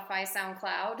 Spotify,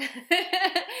 SoundCloud.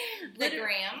 The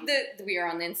gram. We are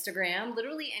on the Instagram.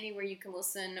 Literally anywhere you can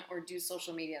listen or do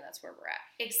social media, that's where we're at.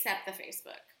 Except the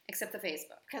Facebook.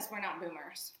 Because we're not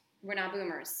boomers. We're not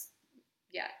boomers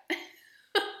yet.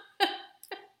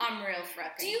 I'm real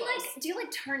freaking Do you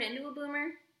turn into a boomer?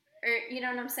 Or, you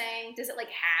know what I'm saying? Does it,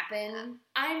 happen?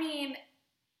 I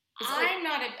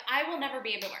will never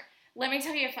be a boomer. Let me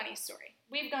tell you a funny story.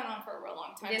 We've gone on for a real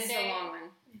long time This today. is a long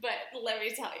one. But let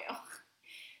me tell you.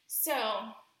 So,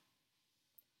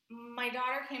 my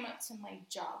daughter came up to my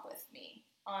job with me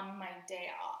on my day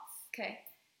off. Okay.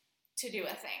 To do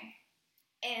a thing.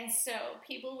 And so,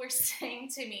 people were saying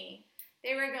to me,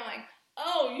 they were going,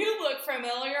 "Oh, you look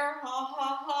familiar, ha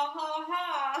ha ha ha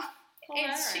ha."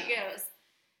 And she goes,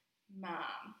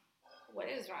 "Mom, what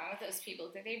is wrong with those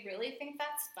people? Do they really think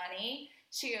that's funny?"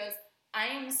 She goes, "I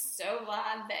am so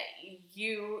glad that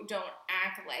you don't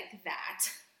act like that."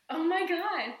 Oh my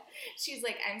God. She's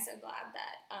like, "I'm so glad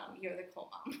that you're the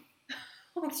cool mom."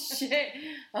 Oh shit.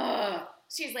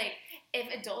 She's like,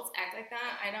 "If adults act like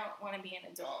that, I don't want to be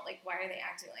an adult. Like, why are they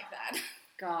acting like that?"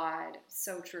 God,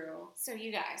 so true. So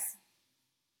you guys,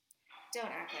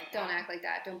 don't act like that. Don't act like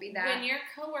that. Don't be that. When your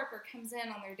coworker comes in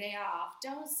on their day off,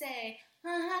 don't say, "Ha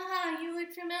ha ha, you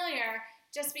look familiar."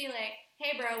 Just be like,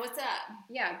 "Hey bro, what's up?"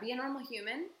 Yeah, be a normal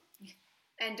human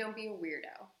and don't be a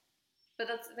weirdo. But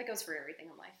that goes for everything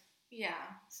in life.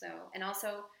 Yeah. So, and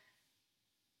also,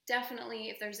 definitely,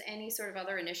 if there's any sort of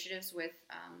other initiatives with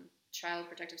Child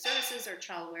Protective Services or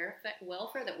child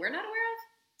welfare that we're not aware of,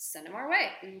 send them our way.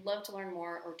 We would love to learn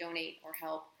more or donate or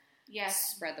help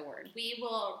Yes. spread the word. We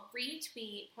will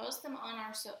retweet, post them on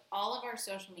all of our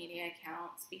social media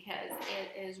accounts because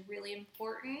it is really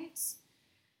important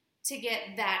to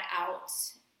get that out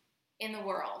in the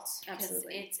world.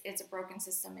 Absolutely. It's a broken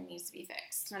system and needs to be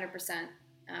fixed. 100%.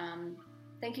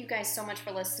 Thank you guys so much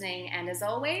for listening. And as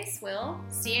always, we'll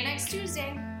see you next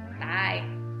Tuesday.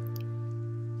 Bye.